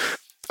 y'all.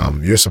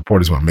 Your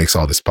support is what makes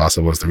all this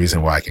possible. It's the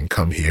reason why I can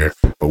come here.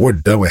 But we're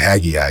done with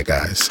Haggai,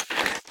 guys.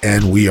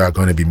 And we are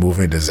going to be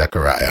moving to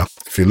Zechariah.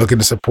 If you're looking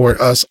to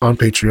support us on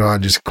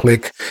Patreon, just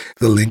click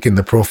the link in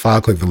the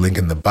profile, click the link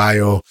in the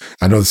bio.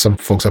 I know some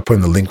folks are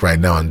putting the link right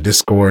now on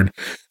Discord.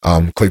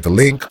 Click the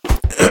link.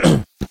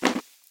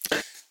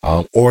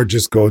 Or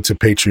just go to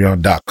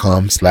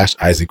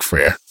patreon.com/Isaac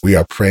Frere. We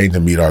are praying to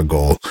meet our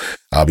goal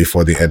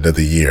before the end of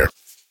the year.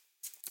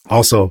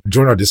 Also,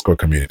 join our Discord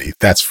community.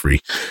 That's free.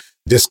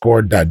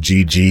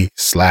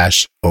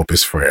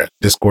 Discord.gg/Opus Frere.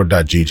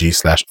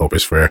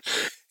 Discord.gg/Opus Frere.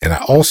 And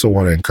I also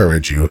want to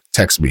encourage you,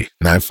 text me,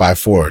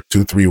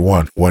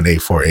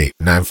 954-231-1848,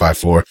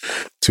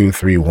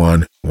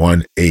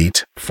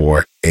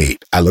 954-231-1848.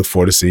 I look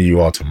forward to seeing you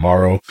all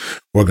tomorrow.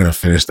 We're going to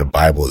finish the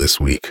Bible this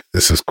week.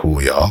 This is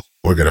cool, y'all.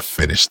 We're going to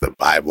finish the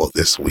Bible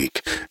this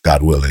week,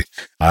 God willing.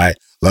 All right.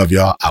 Love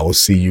y'all. I will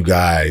see you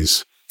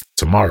guys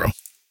tomorrow.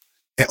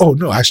 And,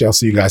 I'll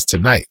see you guys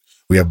tonight.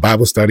 We have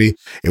Bible study.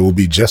 It will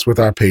be just with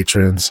our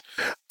patrons.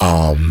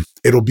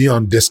 It'll be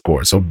on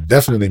Discord. So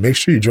definitely make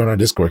sure you join our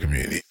Discord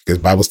community because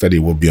Bible study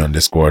will be on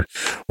Discord.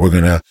 We're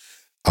going to,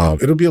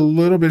 it'll be a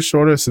little bit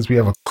shorter since we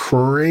have a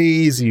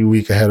crazy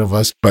week ahead of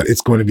us, but it's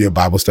going to be a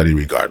Bible study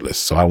regardless.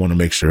 So I want to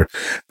make sure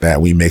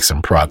that we make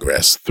some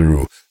progress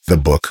through the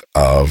book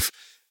of,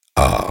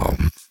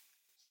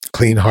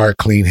 Clean Heart,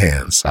 Clean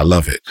Hands. I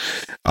love it.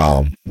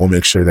 We'll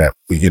make sure that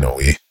we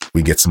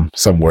get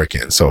some work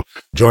in. So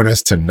join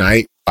us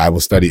tonight. Bible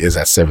study is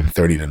at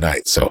 7:30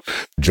 tonight. So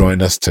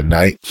join us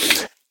tonight.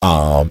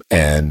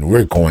 And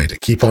we're going to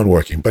keep on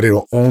working, but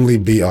it'll only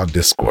be on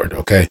Discord.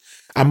 Okay.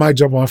 I might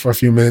jump on for a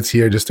few minutes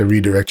here just to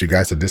redirect you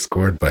guys to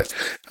Discord, but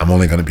I'm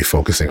only going to be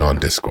focusing on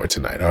Discord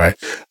tonight. All right.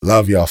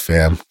 Love y'all,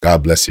 fam.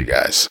 God bless you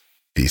guys.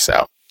 Peace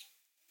out.